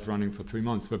supplies running for 3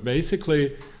 months. But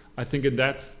basically, I think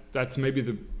that's maybe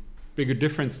the bigger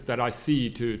difference that I see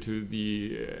to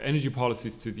the energy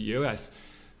policies to the US.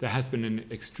 There has been an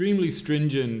extremely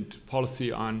stringent policy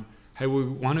on, hey, we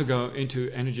want to go into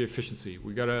energy efficiency.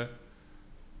 We got to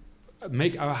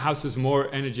make our houses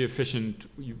more energy efficient.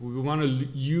 We want to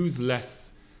use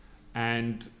less,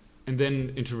 and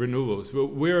then into renewables.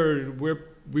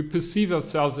 We perceive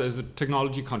ourselves as a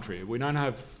technology country. We don't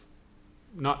have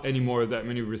not anymore that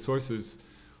many resources.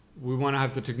 We want to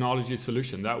have the technology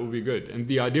solution. That would be good. And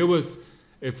the idea was,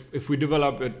 if we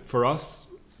develop it for us,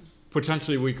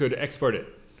 potentially we could export it.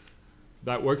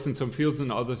 That works in some fields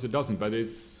and others it doesn't. But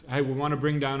it's, hey, we want to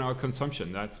bring down our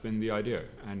consumption. That's been the idea.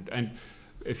 And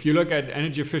if you look at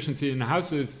energy efficiency in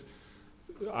houses,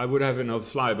 I would have another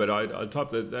slide, but I'll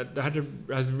top that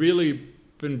has really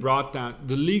been brought down.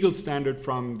 The legal standard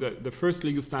from the first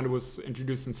legal standard was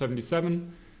introduced in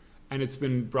 1977. And it's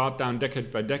been brought down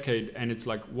decade by decade, and it's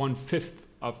like 1/5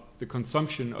 of the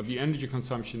consumption, of the energy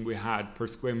consumption we had per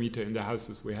square meter in the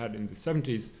houses we had in the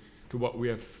 70s to what we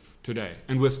have today.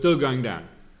 And we're still going down.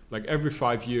 Like every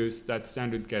 5 years, that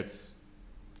standard gets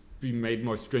made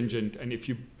more stringent. And if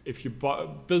you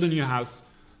build a new house,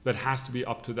 that has to be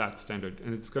up to that standard,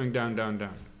 and it's going down, down,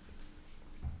 down.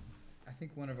 I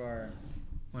think one of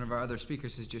our other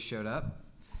speakers has just showed up.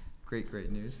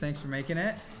 Great news. Thanks for making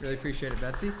it. Really appreciate it,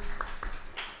 Betsy.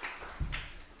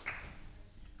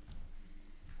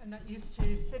 I'm not used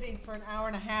to sitting for an hour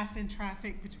and a half in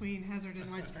traffic between Hazard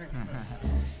and Whitesburg.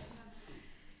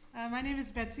 My name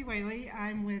is Betsy Whaley.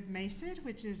 I'm with MACID,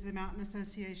 which is the Mountain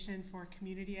Association for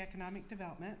Community Economic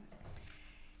Development.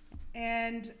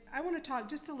 And I want to talk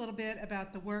just a little bit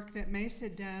about the work that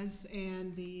MACID does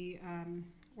and the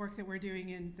work that we're doing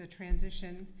in the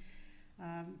transition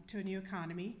to a new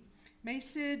economy.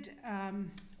 MACID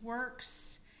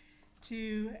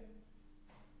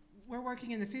we're working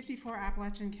in the 54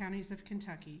 Appalachian counties of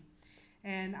Kentucky,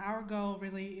 and our goal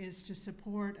really is to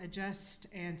support a just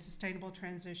and sustainable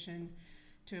transition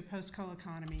to a post-coal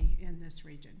economy in this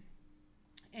region.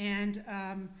 And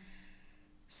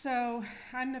so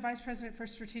I'm the Vice President for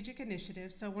Strategic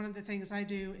Initiatives, so one of the things I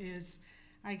do is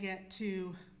I get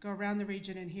to go around the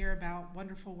region and hear about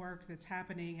wonderful work that's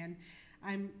happening, and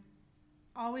I'm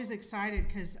always excited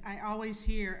because I always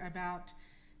hear about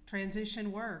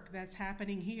transition work that's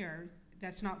happening here.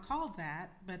 That's not called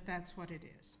that, but that's what it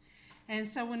is. And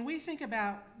so when we think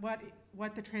about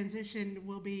what the transition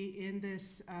will be in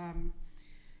this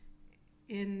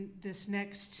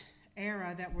next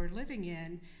era that we're living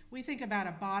in, we think about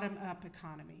a bottom-up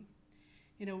economy.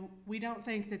 You know, we don't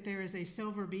think that there is a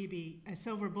silver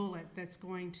bullet that's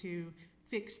going to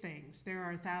fix things. There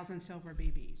are 1,000 silver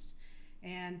BBs.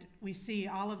 And we see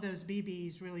all of those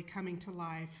BBs really coming to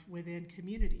life within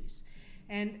communities.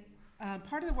 And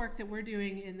part of the work that we're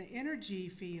doing in the energy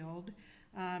field,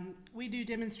 we do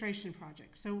demonstration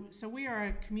projects. So we are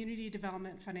a community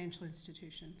development financial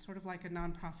institution, sort of like a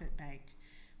nonprofit bank.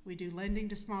 We do lending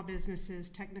to small businesses,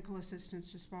 technical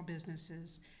assistance to small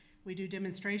businesses. We do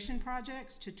demonstration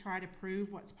projects to try to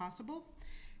prove what's possible.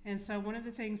 And so one of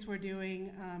the things we're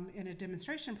doing in a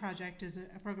demonstration project is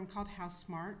a program called House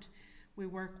Smart. We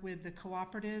work with the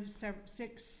cooperatives,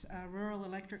 6 rural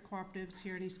electric cooperatives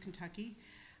here in East Kentucky,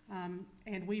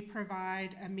 and we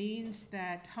provide a means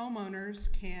that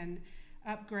homeowners can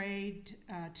upgrade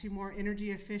to more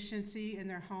energy efficiency in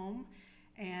their home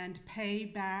and pay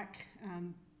back.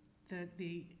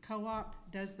 The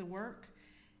co-op does the work,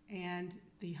 and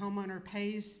the homeowner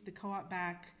pays the co-op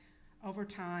back over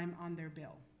time on their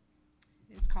bill.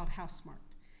 It's called House Smart.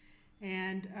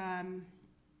 And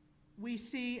we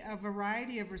see a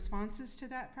variety of responses to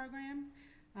that program.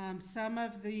 Some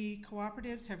of the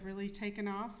cooperatives have really taken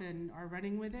off and are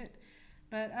running with it,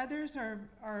 but others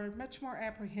are much more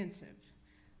apprehensive.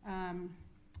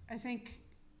 I think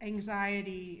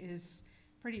anxiety is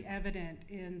pretty evident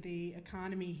in the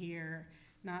economy here,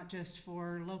 not just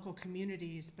for local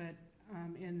communities, but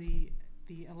in the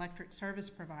electric service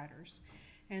providers.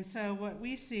 And so what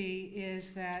we see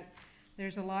is that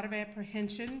there's a lot of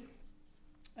apprehension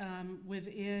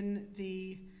within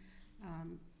the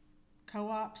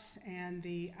co-ops and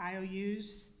the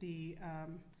IOUs, the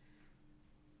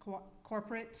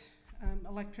corporate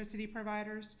electricity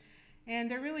providers, and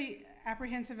they're really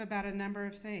apprehensive about a number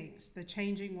of things. The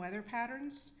changing weather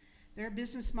patterns. Their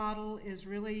business model is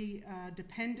really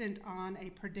dependent on a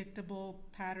predictable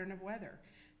pattern of weather.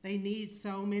 They need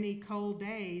so many cold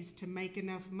days to make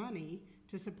enough money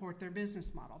to support their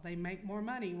business model. They make more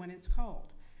money when it's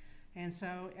cold. And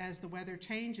so as the weather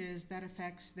changes, that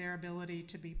affects their ability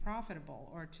to be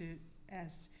profitable, or to,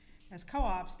 as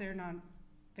co-ops, they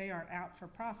aren't out for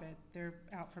profit, they're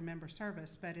out for member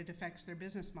service, but it affects their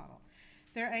business model.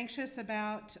 They're anxious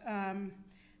about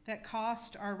that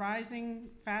costs are rising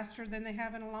faster than they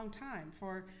have in a long time.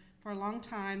 For a long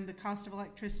time, the cost of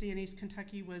electricity in East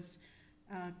Kentucky was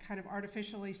kind of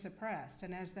artificially suppressed,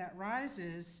 and as that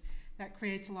rises, that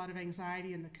creates a lot of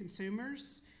anxiety in the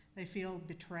consumers. They feel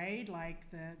betrayed, like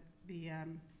the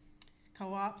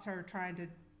co-ops are trying to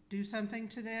do something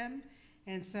to them,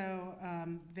 and so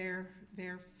they're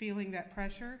feeling that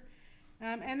pressure,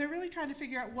 and they're really trying to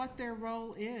figure out what their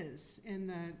role is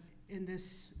in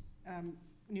this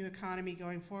new economy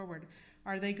going forward.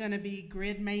 Are they going to be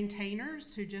grid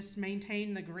maintainers who just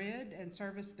maintain the grid and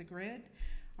service the grid?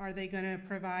 Are they going to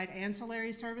provide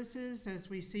ancillary services as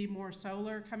we see more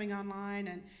solar coming online,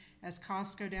 and as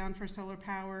costs go down for solar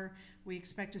power, we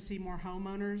expect to see more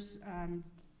homeowners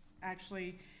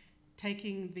actually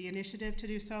taking the initiative to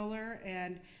do solar?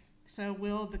 And so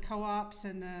will the co-ops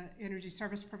and the energy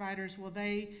service providers, will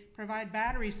they provide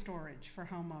battery storage for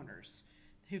homeowners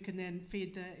who can then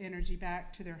feed the energy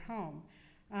back to their home?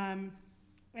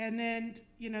 And then,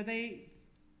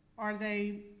 are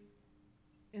they,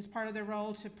 as part of their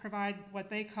role, to provide what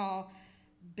they call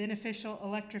beneficial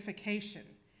electrification,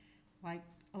 like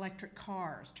electric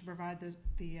cars, to provide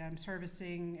the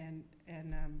servicing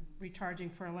and recharging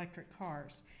for electric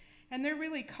cars. And they're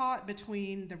really caught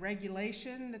between the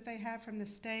regulation that they have from the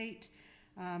state,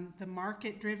 the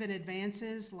market-driven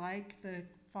advances like the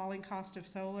falling cost of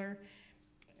solar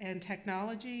and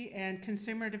technology, and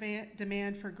consumer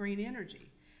demand for green energy.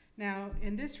 Now,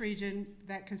 in this region,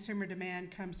 that consumer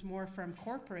demand comes more from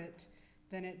corporate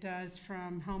than it does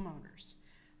from homeowners.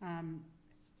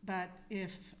 But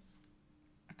if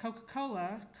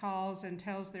Coca-Cola calls and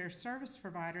tells their service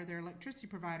provider, their electricity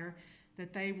provider,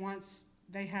 that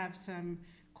they have some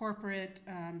corporate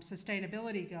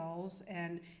sustainability goals,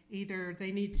 and either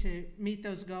they need to meet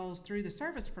those goals through the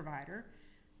service provider.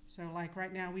 So like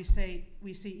right now we see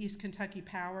East Kentucky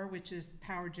Power, which is the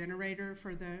power generator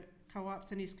for the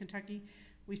co-ops in East Kentucky.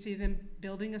 We see them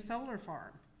building a solar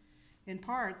farm. In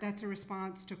part, that's a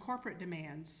response to corporate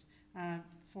demands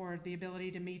for the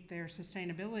ability to meet their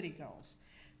sustainability goals.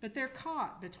 But they're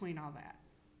caught between all that.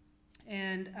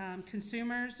 And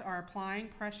consumers are applying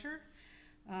pressure,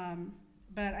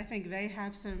 but I think they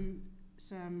have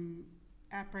some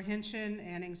apprehension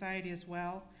and anxiety as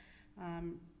well.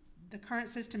 The current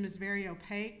system is very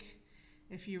opaque.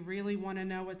 If you really want to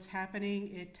know what's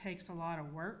happening, it takes a lot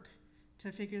of work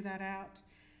to figure that out.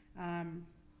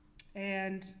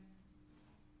 And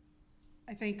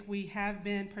I think we have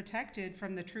been protected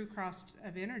from the true cost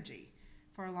of energy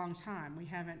for a long time. We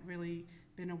haven't really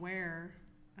been aware.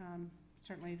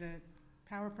 Certainly the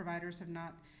power providers have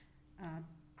not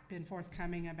been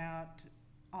forthcoming about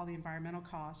all the environmental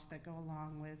costs that go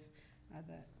along with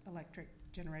the electric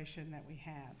generation that we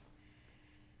have.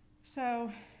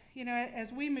 So,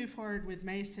 as we move forward with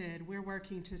MACID, we're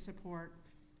working to support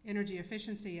energy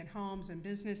efficiency in homes and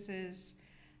businesses.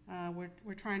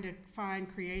 We're trying to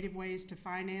find creative ways to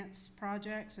finance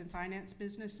projects and finance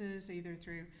businesses, either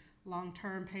through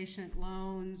long-term patient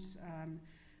loans.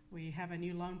 We have a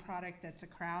new loan product that's a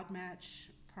crowd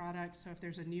match product. So if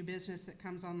there's a new business that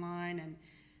comes online and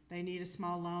they need a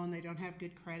small loan, they don't have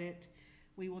good credit,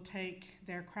 we will take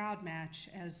their crowd match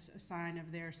as a sign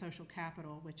of their social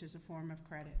capital, which is a form of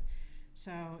credit.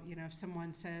 So, if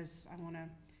someone says, I want to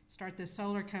start this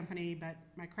solar company, but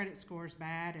my credit score is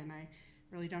bad and I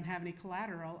really don't have any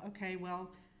collateral, okay, well,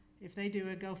 if they do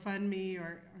a GoFundMe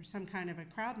or some kind of a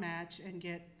crowd match and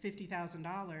get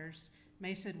 $50,000,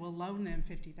 MACID will loan them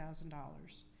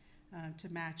 $50,000 to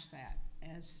match that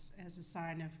as a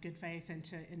sign of good faith and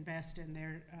to invest in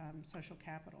their social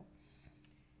capital.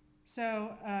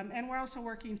 So, and we're also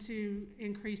working to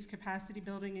increase capacity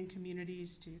building in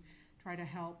communities to try to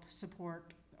help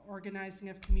support the organizing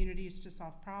of communities to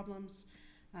solve problems,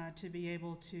 to be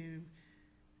able to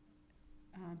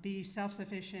be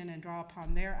self-sufficient and draw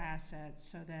upon their assets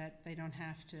so that they don't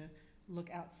have to look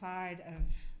outside of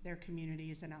their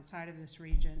communities and outside of this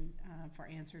region for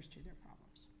answers to their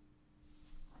problems.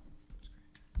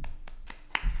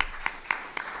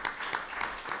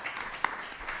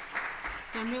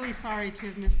 So I'm really sorry to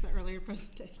have missed the earlier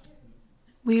presentation.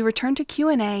 We returned to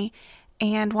Q&A,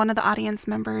 and one of the audience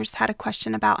members had a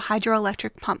question about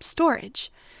hydroelectric pump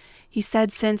storage. He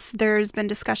said since there's been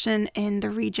discussion in the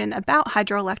region about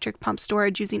hydroelectric pump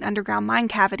storage using underground mine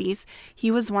cavities,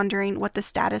 he was wondering what the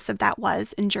status of that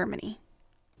was in Germany.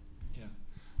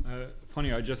 Yeah.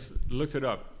 Funny, I just looked it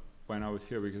up when I was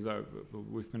here because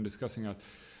we've been discussing that.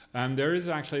 There is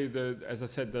actually, as I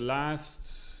said, the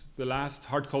last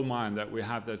hard coal mine that we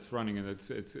have that's running, and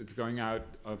it's going out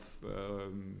of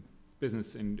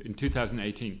business in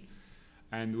 2018.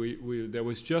 And there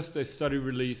was just a study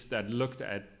released that looked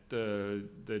at the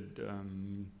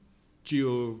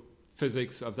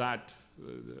geophysics of that.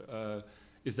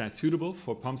 Is that suitable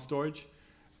for pump storage,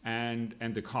 and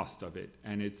the cost of it?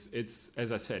 And it's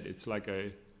as I said, it's like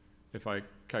if I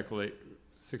calculate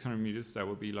 600 meters, that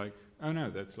would be like, oh no,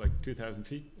 that's like 2,000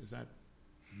 feet. Is that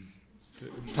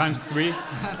times 3?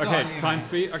 Okay, times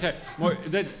 3. Okay,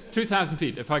 that's 2,000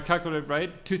 feet. If I calculate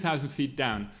right, 2,000 feet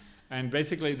down, and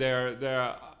basically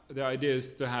their idea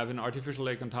is to have an artificial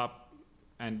lake on top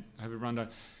and have it run down.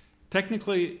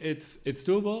 Technically, it's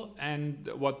doable, and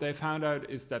what they found out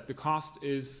is that the cost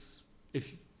is,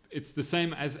 if it's the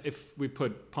same as if we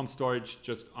put pump storage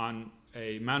just on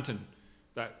a mountain,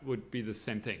 that would be the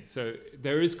same thing. So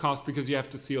there is cost because you have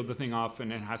to seal the thing off,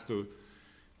 and it has to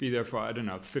be there for, I don't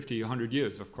know, 50, 100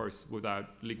 years, of course, without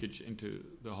leakage into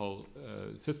the whole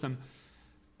system.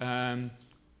 I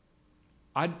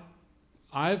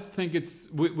think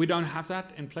we don't have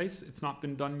that in place. It's not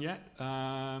been done yet.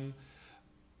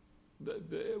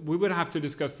 We would have to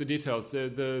discuss the details.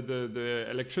 The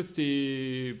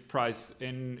electricity price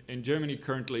in Germany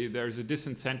currently, there's a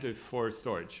disincentive for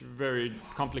storage. Very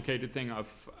complicated thing of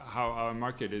how our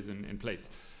market is in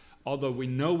place. Although we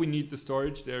know we need the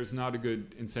storage, there's not a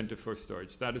good incentive for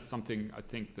storage. That is something I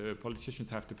think the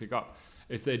politicians have to pick up.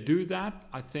 If they do that,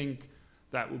 I think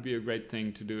that would be a great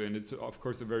thing to do. And it's, of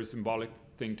course, a very symbolic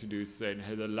thing to do, say,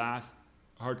 hey, the last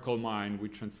hard coal mine we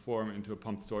transform into a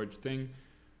pumped storage thing.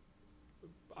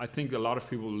 I think a lot of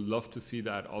people would love to see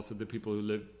that. Also, the people who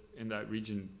live in that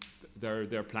region, there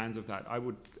are plans of that. I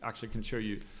would actually can show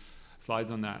you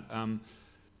slides on that.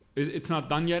 It's not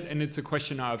done yet, and it's a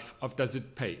question of does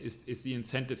it pay? Is the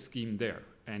incentive scheme there?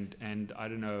 And I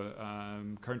don't know.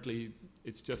 Currently,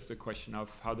 it's just a question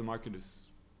of how the market is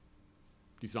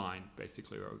designed,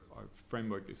 basically, or our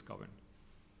framework is governed.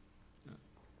 Yeah.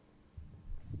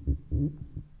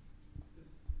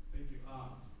 Thank you.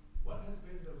 What has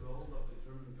been the role of the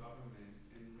German government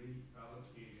in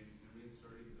reallocating and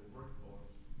reinserting the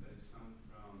workforce that is coming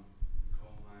from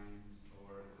coal mines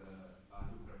or the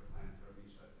nuclear plants that are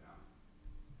being shut down?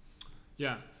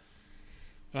 Yeah.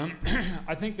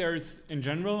 I think there's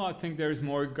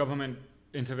more government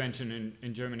intervention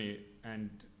in Germany,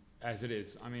 and as it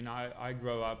is. I mean, I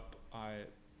grow up,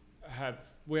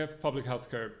 we have public health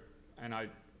care, and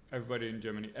everybody in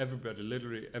Germany,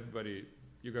 literally everybody,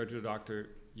 you go to the doctor,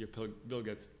 your bill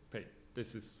gets paid.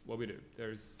 This is what we do.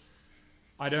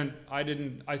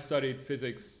 I studied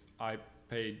physics, I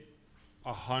paid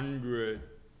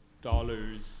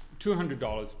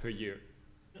 $200 per year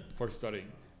for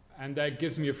studying. And that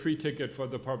gives me a free ticket for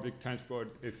the public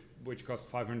transport, which costs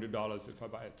 $500 if I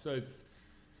buy it. So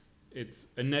it's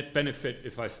a net benefit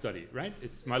if I study, right?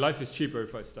 My life is cheaper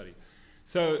if I study.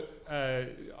 So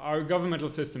our governmental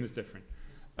system is different.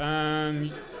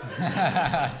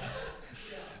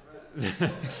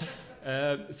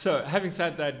 So having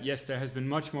said that, yes, there has been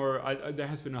much more. There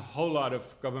has been a whole lot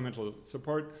of governmental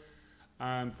support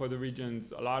for the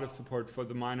regions, a lot of support for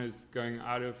the miners going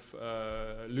out of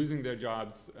losing their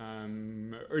jobs,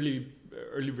 early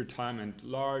retirement,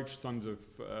 large sums of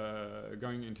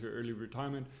going into early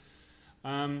retirement.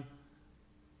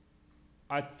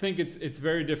 I think it's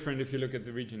very different if you look at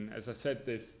the region. As I said,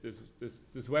 this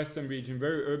western region,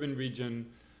 very urban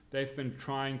region, they've been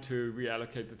trying to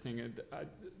reallocate the thing.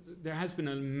 There has been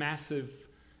a massive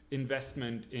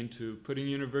investment into putting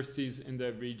universities in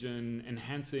the region,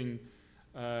 enhancing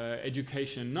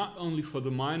education, not only for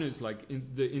the miners, like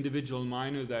the individual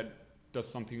miner that does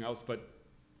something else, but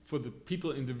for the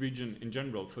people in the region in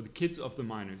general, for the kids of the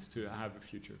miners to have a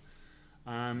future.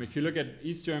 If you look at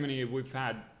East Germany, we've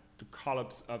had the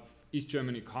collapse of East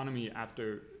German economy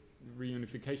after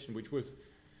reunification, which was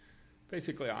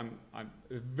basically a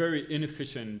very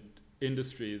inefficient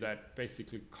industry that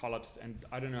basically collapsed, and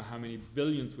I don't know how many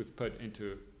billions we've put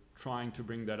into trying to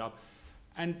bring that up.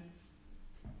 And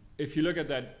if you look at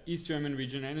that East German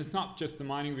region, and it's not just the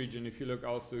mining region, if you look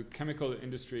also chemical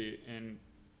industry in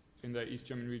the East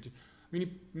German region, I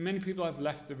mean, many people have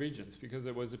left the regions because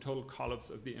there was a total collapse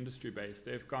of the industry base.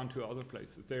 They've gone to other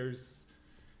places. There's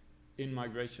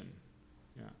in-migration,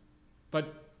 yeah.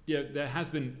 but yeah, there has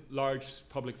been large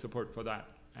public support for that,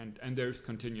 and there's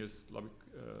continuous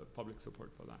public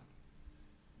support for that.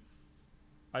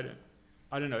 I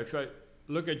don't know, if I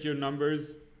look at your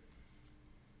numbers,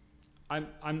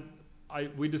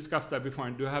 we discussed that before,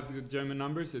 and do have the German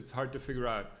numbers, it's hard to figure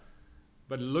out.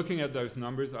 But looking at those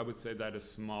numbers, I would say that is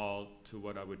small to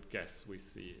what I would guess we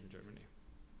see in Germany.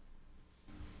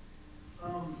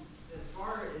 As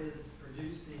far as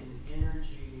producing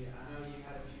energy, I know you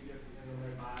had a few different things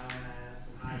like biomass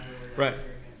and hydroelectric. Right.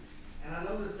 And I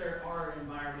know that there are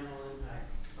environmental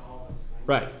impacts to all those things.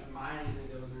 Right. Mining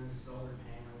that goes into solar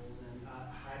panels and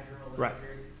hydroelectric Right.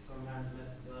 sometimes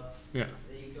messes up Yeah.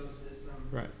 the ecosystem.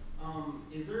 Right.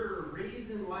 Is there a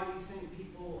reason why you think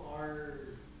people are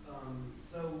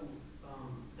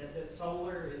that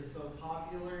solar is so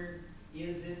popular?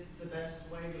 Is it the best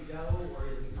way to go, or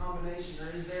is it a combination, or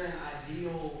is there an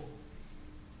ideal?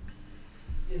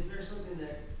 Is there something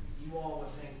that you all would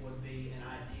think would be an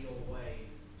ideal way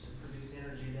to produce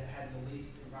energy that had the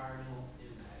least environmental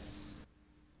impact?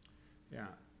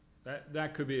 Yeah,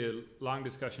 that could be a long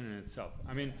discussion in itself.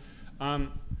 I mean,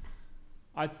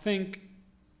 I think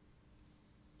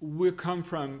we come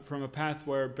from a path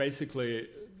where basically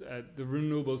the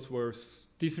renewables were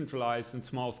decentralized and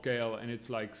small scale, and it's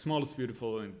like small is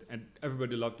beautiful, and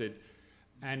everybody loved it.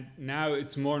 And now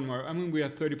it's more and more. I mean, we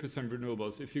have 30%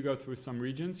 renewables. If you go through some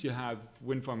regions, you have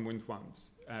wind farms.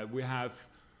 We have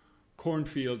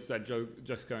cornfields that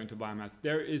just go into biomass.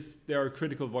 There are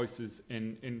critical voices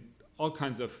in all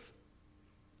kinds of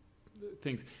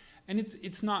things. And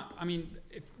it's not, I mean,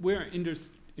 if we're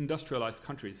industrialized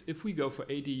countries, if we go for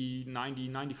 80, 90,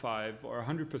 95 or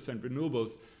 100%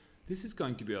 renewables, this is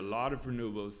going to be a lot of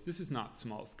renewables. This is not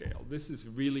small scale. This is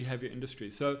really heavy industry.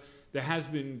 So there has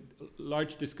been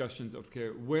large discussions of, okay,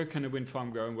 where can a wind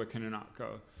farm go and where can it not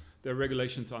go? There are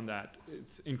regulations on that.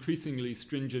 It's increasingly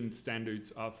stringent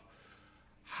standards of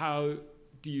how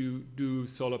do you do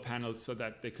solar panels so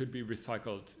that they could be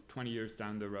recycled 20 years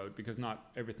down the road, because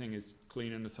not everything is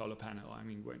clean in a solar panel. I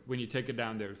mean, when you take it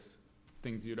down, there's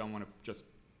things you don't want to just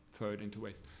throw it into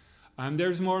waste.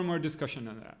 There's more and more discussion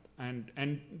on that,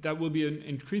 and that will be an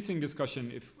increasing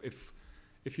discussion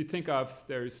if you think of,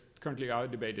 there's currently our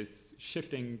debate is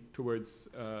shifting towards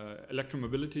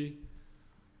electromobility.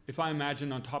 If I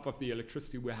imagine on top of the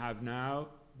electricity we have now,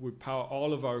 we power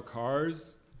all of our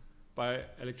cars by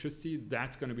electricity,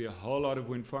 that's going to be a whole lot of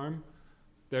wind farm.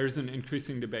 There's an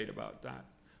increasing debate about that.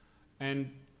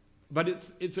 But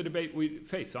it's a debate we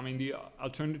face. I mean, the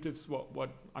alternatives,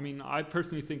 I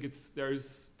personally think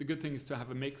the good thing is to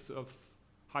have a mix of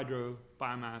hydro,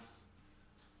 biomass,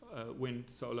 wind,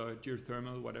 solar,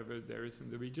 geothermal, whatever there is in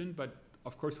the region. But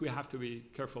of course we have to be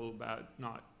careful about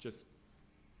not just,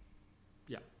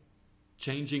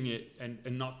 changing it and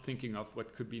not thinking of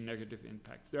what could be negative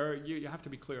impacts. You have to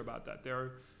be clear about that. There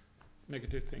are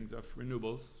negative things of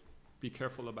renewables. Be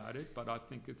careful about it, but I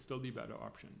think it's still the better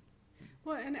option.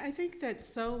 Well, and I think that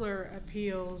solar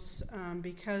appeals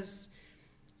because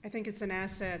I think it's an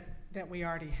asset that we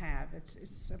already have.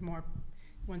 It's a more,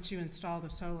 once you install the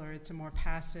solar, it's a more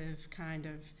passive kind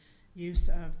of use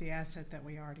of the asset that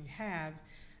we already have.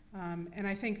 And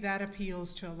I think that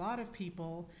appeals to a lot of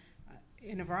people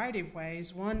in a variety of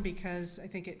ways. One, because I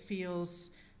think it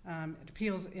appeals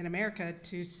in America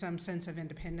to some sense of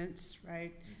independence,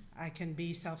 right? I can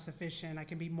be self-sufficient. I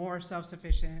can be more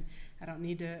self-sufficient. I don't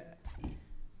need to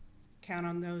count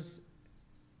on those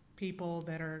people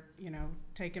that are,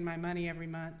 taking my money every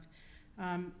month.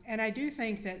 And I do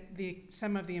think that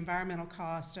some of the environmental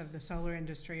costs of the solar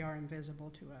industry are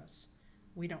invisible to us.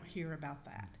 We don't hear about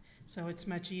that. So it's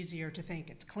much easier to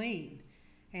think it's clean.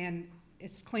 And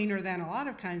it's cleaner than a lot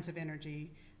of kinds of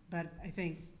energy, but I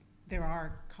think there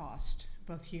are costs,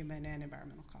 both human and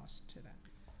environmental costs to that.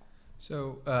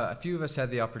 So a few of us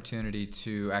had the opportunity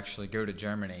to actually go to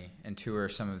Germany and tour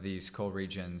some of these coal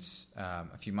regions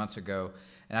a few months ago,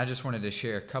 and I just wanted to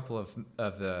share a couple of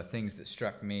the things that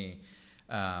struck me.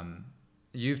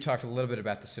 You've talked a little bit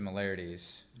about the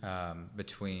similarities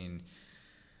between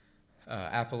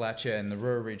Appalachia and the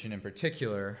Ruhr region in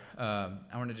particular. I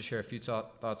wanted to share a few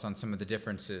thoughts on some of the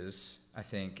differences, I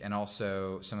think, and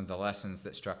also some of the lessons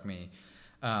that struck me.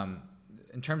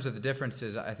 In terms of the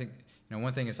differences, I think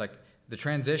one thing is like the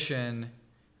transition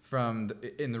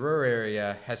in the Ruhr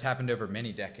area has happened over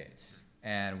many decades,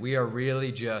 and we are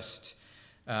really just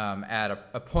at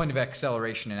a point of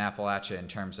acceleration in Appalachia in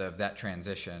terms of that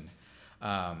transition.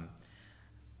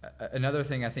 Another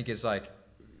thing I think is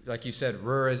like you said,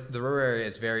 the Ruhr area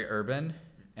is very urban,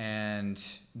 and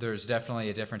there's definitely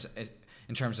a difference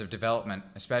in terms of development,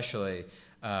 especially,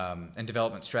 and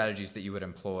development strategies that you would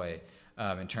employ.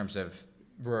 in terms of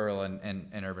rural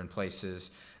and urban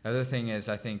places. Another thing is,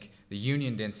 I think the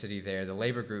union density there, the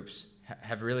labor groups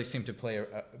have really seemed to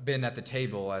been at the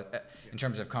table in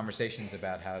terms of conversations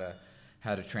about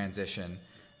how to transition.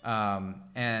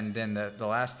 And then the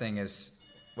last thing is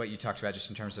what you talked about, just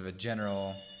in terms of a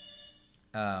general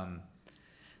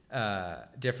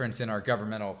difference in our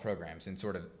governmental programs and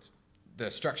sort of the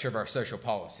structure of our social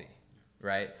policy,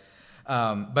 right?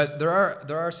 But there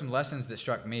are some lessons that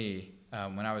struck me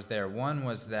when I was there. One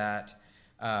was that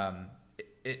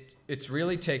it's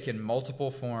really taken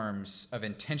multiple forms of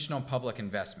intentional public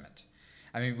investment.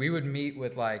 I mean, we would meet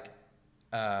with like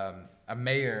a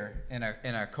mayor in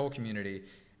a coal community,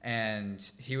 and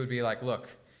he would be like, "Look,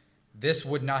 this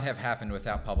would not have happened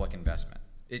without public investment.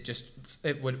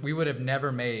 We would have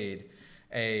never made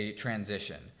a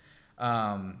transition."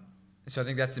 So I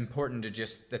think that's important to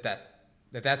just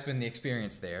that's been the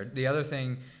experience there. The other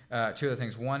thing, two other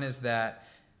things. One is that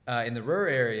in the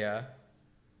rural area,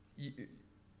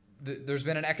 there's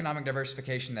been an economic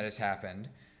diversification that has happened.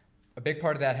 A big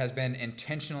part of that has been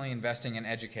intentionally investing in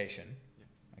education,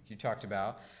 like you talked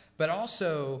about. But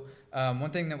also,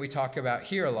 one thing that we talk about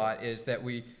here a lot is that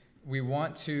we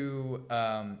want to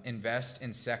invest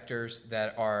in sectors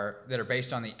that are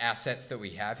based on the assets that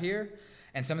we have here.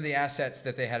 And some of the assets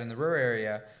that they had in the rural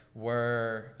area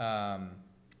were a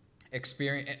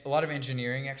lot of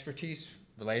engineering expertise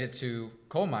related to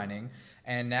coal mining.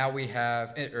 And now we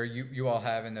have, or you all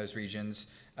have in those regions,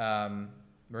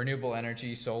 renewable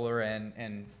energy, solar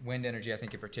and wind energy, I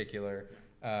think in particular,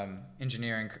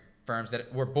 engineering firms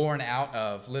that were born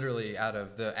literally out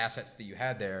of the assets that you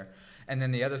had there. And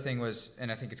then the other thing was,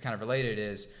 and I think it's kind of related,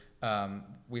 is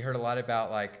we heard a lot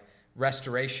about like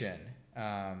restoration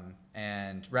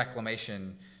and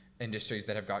reclamation industries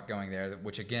that have got going there,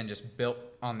 which again just built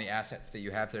on the assets that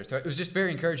you have there. So it was just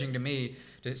very encouraging to me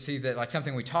to see that, like,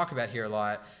 something we talk about here a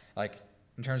lot, like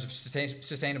in terms of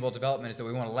sustainable development, is that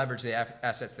we want to leverage the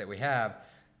assets that we have.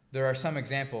 There are some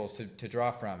examples to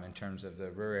draw from in terms of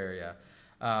the rural area.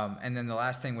 And then the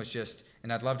last thing was just,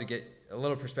 and I'd love to get a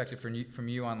little perspective from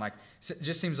you on, like, it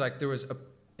just seems like there was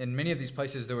in many of these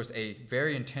places there was a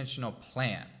very intentional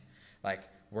plan. Like,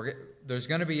 there's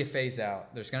going to be a phase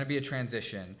out, there's going to be a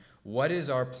transition. What is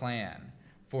our plan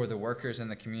for the workers and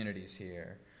the communities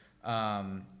here?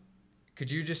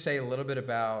 Could you just say a little bit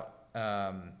about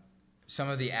some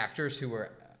of the actors who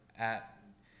were at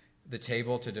the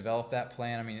table to develop that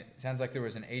plan? I mean, it sounds like there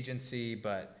was an agency,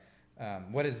 but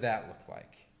what does that look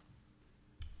like?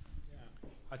 Yeah,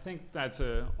 I think that's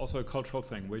also a cultural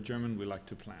thing. We're German, we like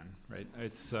to plan, right?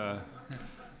 It's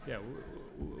yeah,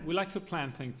 we like to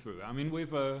plan things through. I mean,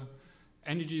 we've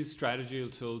energy strategy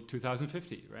until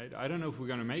 2050, right? I don't know if we're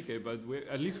going to make it, but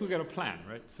at least we got a plan,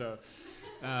 right? So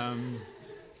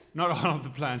not all of the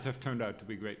plans have turned out to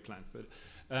be great plans, but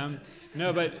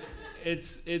no, but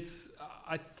it's.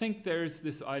 I think there's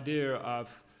this idea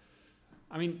of,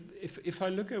 I mean, if I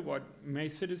look at what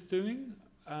Maysit is doing,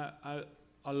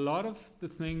 a lot of the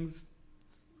things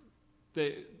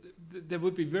they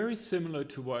would be very similar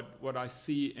to what I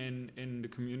see in the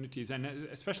communities, and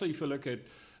especially if you look at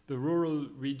the rural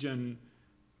region,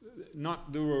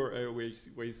 not the rural area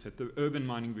where you said the urban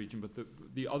mining region, but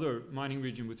the other mining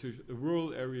region, which is a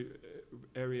rural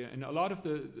area, and a lot of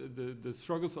the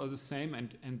struggles are the same,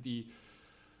 and the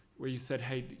where you said,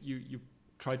 hey, you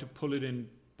try to pull it in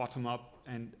bottom up,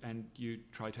 and you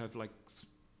try to have like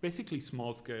basically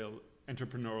small scale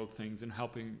entrepreneurial things and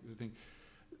helping the thing.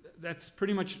 That's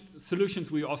pretty much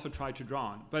solutions we also try to draw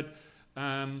on. But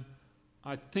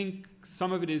I think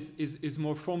some of it is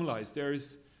more formalized. There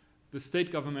is the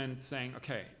state government saying,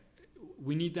 okay,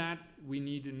 we need that. We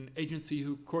need an agency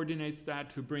who coordinates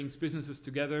that, who brings businesses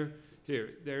together.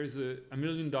 Here, there's $1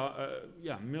 million,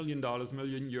 million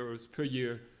euros per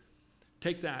year.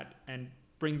 Take that and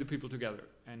bring the people together.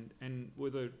 And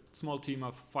with a small team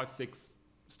of 5-6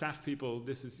 staff people,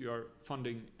 this is your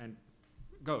funding, and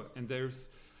go. And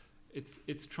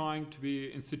it's trying to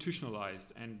be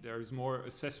institutionalized, and there's more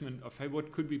assessment of, hey,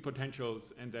 what could be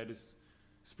potentials, and that is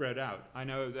spread out. I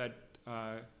know that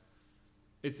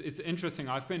it's interesting.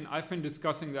 I've been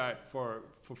discussing that for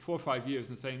 4 or 5 years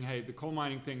and saying, hey, the coal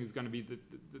mining thing is going to be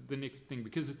the next thing,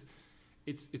 because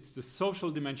it's the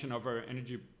social dimension of our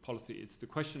energy policy. It's the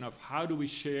question of how do we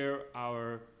share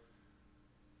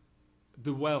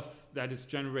the wealth that is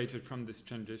generated from this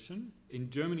transition. In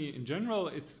Germany, in general,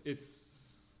 it's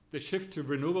the shift to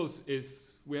renewables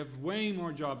is, we have way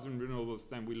more jobs in renewables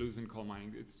than we lose in coal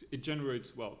mining. It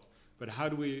generates wealth, but how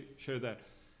do we share that?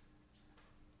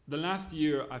 The last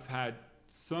year, I've had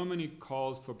so many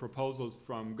calls for proposals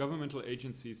from governmental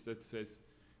agencies that says,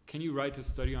 can you write a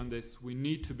study on this? We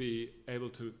need to be able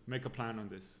to make a plan on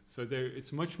this. So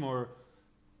it's much more,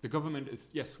 the government is,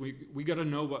 yes, we got to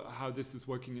know how this is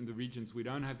working in the regions. We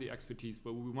don't have the expertise,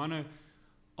 but we want to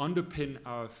underpin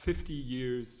our 50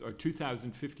 years or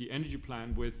 2050 energy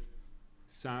plan with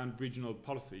sound regional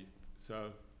policy.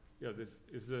 So, yeah,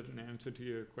 is that an answer to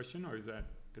your question, or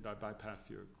did I bypass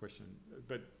your question?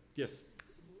 But yes,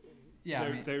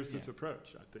 there's this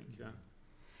approach, I think, yeah.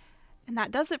 And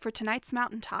that does it for tonight's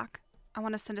Mountain Talk. I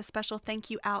want to send a special thank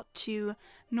you out to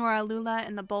Nora Lula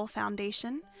and the Bowl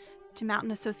Foundation, to Mountain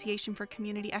Association for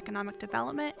Community Economic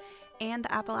Development, and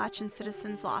the Appalachian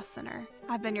Citizens Law Center.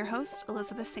 I've been your host,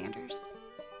 Elizabeth Sanders.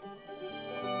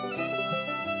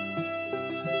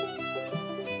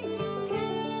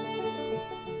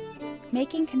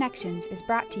 Making Connections is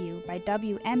brought to you by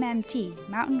WMMT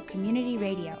Mountain Community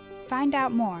Radio. Find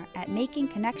out more at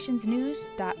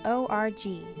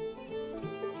makingconnectionsnews.org.